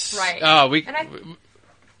it's right.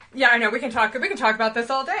 Yeah, I know. We can talk about this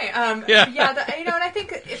all day. Yeah. And I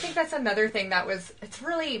think that's another thing that was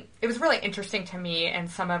really interesting to me. And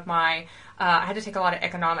some of my, I had to take a lot of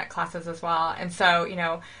economic classes as well. And so,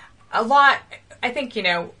 I think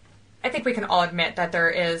we can all admit that there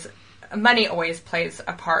is money always plays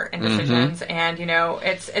a part in decisions, and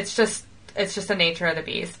it's just the nature of the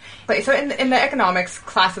beast. So in the economics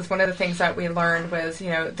classes, one of the things that we learned was,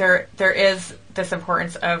 there is this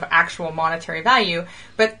importance of actual monetary value,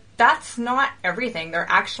 but that's not everything. There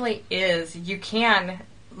actually is, you can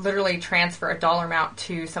literally transfer a dollar amount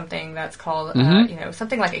to something that's called,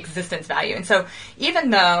 something like existence value. And so even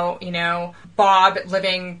though, Bob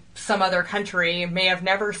living some other country may have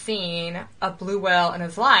never seen a blue whale in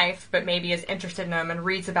his life, but maybe is interested in them and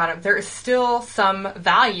reads about them, there is still some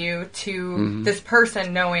value to this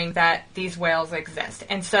person knowing that these whales exist.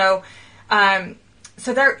 And so,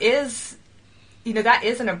 so there is, that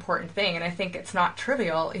is an important thing, and I think it's not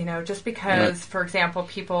trivial, just because, for example,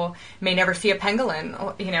 people may never see a pangolin.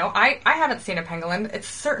 I haven't seen a pangolin. It's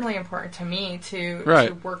certainly important to me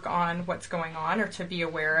to work on what's going on, or to be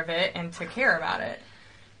aware of it and to care about it.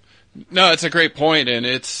 No, it's a great point, and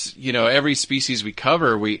it's, every species we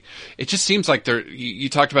cover, it just seems like you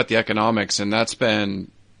talked about the economics, and that's been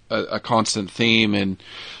a constant theme, and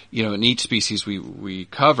in each species we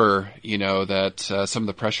cover, that some of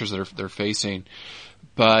the pressures that they're facing,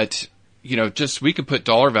 but just we could put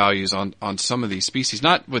dollar values on some of these species,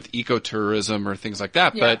 not with ecotourism or things like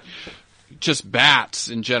that, but just bats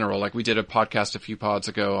in general. Like we did a podcast a few pods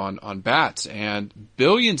ago on bats, and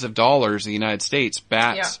billions of dollars in the United States,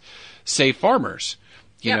 bats save farmers,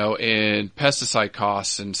 in pesticide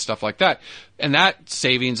costs and stuff like that, and that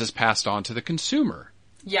savings is passed on to the consumer.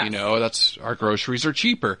 Yes. That's, our groceries are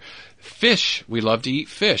cheaper. Fish, we love to eat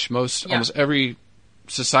fish. Almost every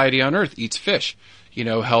society on earth eats fish.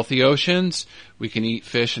 Healthy oceans, we can eat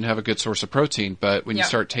fish and have a good source of protein. But when you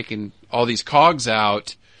start taking all these cogs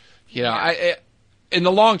out, in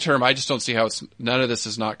the long term, I just don't see how none of this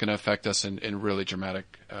is not going to affect us in really dramatic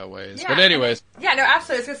ways. But anyways. Yeah, no,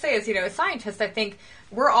 absolutely. I was going to say, as scientists, I think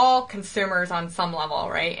we're all consumers on some level,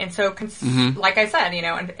 right? And so, like I said,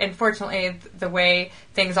 and unfortunately, the way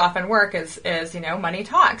things often work is money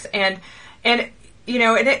talks. And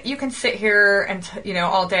you can sit here and,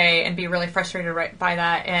 all day and be really frustrated by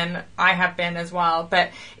that. And I have been as well.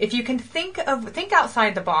 But if you can think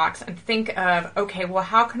outside the box and think of, okay, well,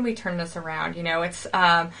 how can we turn this around? It's,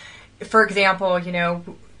 for example,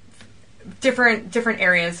 different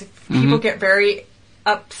areas, people get very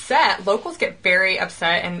upset. Locals get very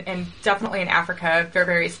upset, and definitely in Africa,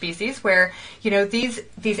 various species where,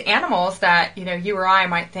 these animals that, you or I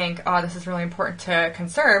might think, oh, this is really important to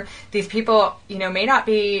conserve. These people, may not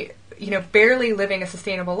be, barely living a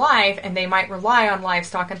sustainable life, and they might rely on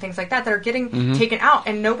livestock and things like that are getting taken out,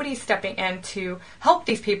 and nobody's stepping in to help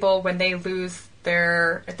these people when they lose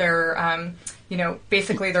their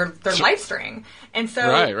basically their life string. And so,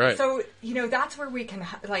 so, that's where we can,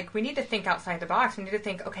 we need to think outside the box. We need to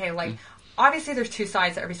think, okay, obviously there's two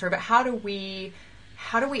sides to every story, but how do we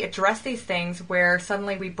address these things where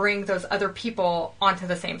suddenly we bring those other people onto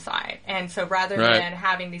the same side? And so rather than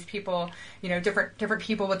having these people, different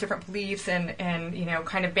people with different beliefs and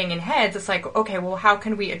kind of banging heads, it's like, okay, well, how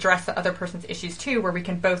can we address the other person's issues too, where we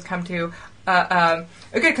can both come to a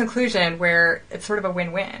good conclusion where it's sort of a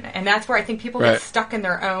win-win? And that's where I think people get stuck in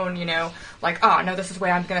their own, oh, no, this is the way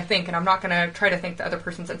I'm going to think, and I'm not going to try to think the other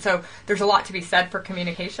person's. And so there's a lot to be said for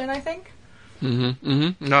communication, I think.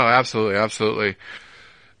 No, absolutely.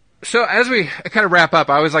 So as we kind of wrap up,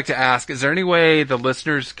 I always like to ask, is there any way the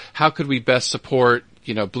listeners, how could we best support,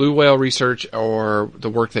 blue whale research or the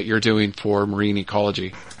work that you're doing for marine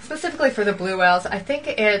ecology? Specifically for the blue whales, I think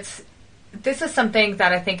this is something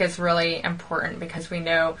that I think is really important because we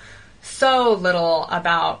know so little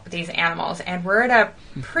about these animals, and we're at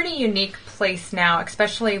a pretty unique place now,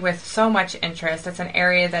 especially with so much interest. It's an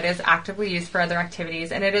area that is actively used for other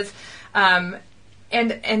activities, and it is,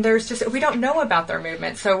 and there's just, we don't know about their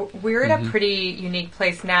movement. So we're in a pretty unique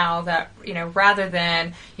place now that, rather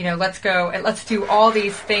than, let's go and let's do all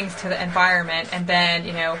these things to the environment and then,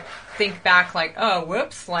 think back like, oh,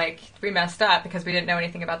 whoops, we messed up because we didn't know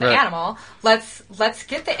anything about the animal. Let's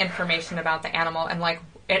get the information about the animal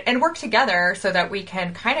and work together so that we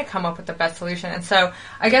can kind of come up with the best solution. And so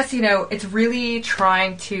I guess, it's really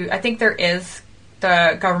trying to, I think there is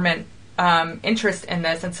the government interest in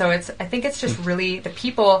this, and so I think it's just really the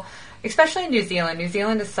people, especially in New Zealand. New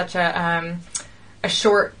Zealand is such a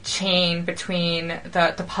short chain between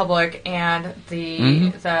the public and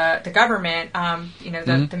the government,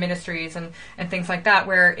 the ministries and things like that,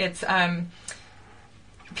 where it's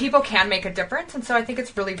people can make a difference. And so I think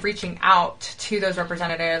it's really reaching out to those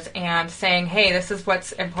representatives and saying, hey, this is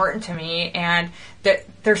what's important to me. And that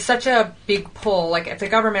there's such a big pull. Like if the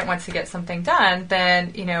government wants to get something done,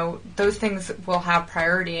 then, those things will have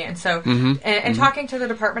priority. And so, and talking to the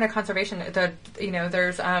Department of Conservation,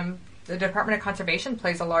 there's, the Department of Conservation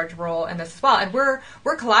plays a large role in this as well, and we're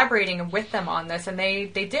collaborating with them on this. And they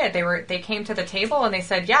they came to the table and they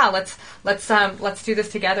said, yeah, let's do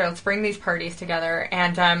this together. Let's bring these parties together.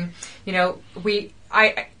 And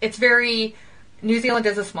it's very. New Zealand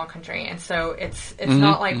is a small country, and so it's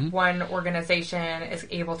not like one organization is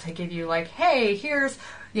able to give you like, hey, here's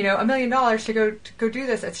 $1 million to go do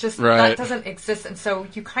this. It's just that doesn't exist, and so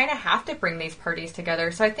you kind of have to bring these parties together.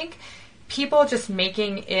 So I think people just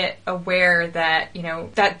making it aware that,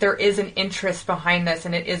 that there is an interest behind this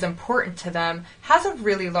and it is important to them has a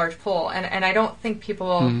really large pull. And I don't think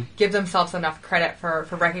people give themselves enough credit for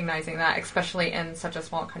recognizing that, especially in such a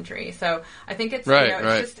small country. So I think it's,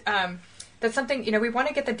 it's just, that's something, we want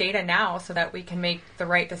to get the data now so that we can make the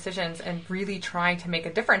right decisions and really trying to make a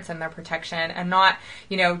difference in their protection and not,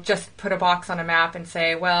 just put a box on a map and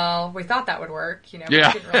say, well, we thought that would work, we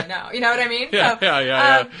didn't really know. You know what I mean?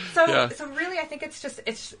 So really, I think it's just,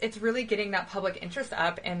 it's really getting that public interest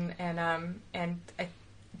up and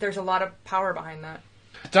there's a lot of power behind that.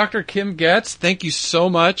 Dr. Kim Getz, thank you so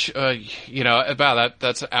much. About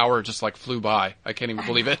that's an hour just like flew by. I can't even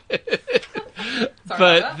believe it.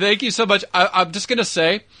 But thank you so much. I'm just going to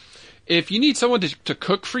say, if you need someone to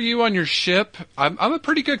cook for you on your ship, I'm a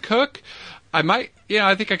pretty good cook. I might,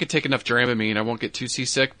 I think I could take enough Dramamine. I won't get too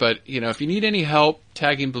seasick. But, if you need any help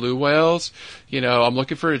tagging blue whales, I'm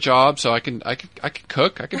looking for a job, so I can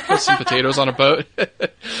cook. I can put some potatoes on a boat.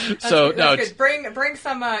 So that's good. Bring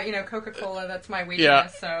some, Coca-Cola. That's my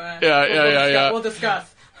weakness. We'll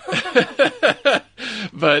discuss.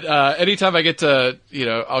 But anytime I get to,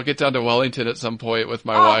 I'll get down to Wellington at some point with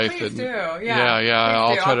my wife. Please do.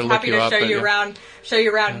 I'll try to look you up. Show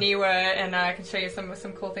you around NIWA, and I can show you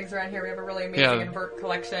some cool things around here. We have a really amazing invert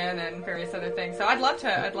collection and various other things. So I'd love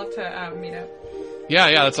to meet up. Yeah,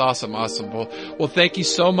 that's awesome. Well, thank you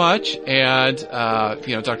so much. And,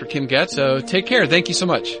 Dr. Kim Getz, so take care. Thank you so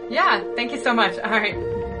much. Yeah, thank you so much. All right.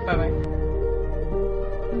 Bye-bye.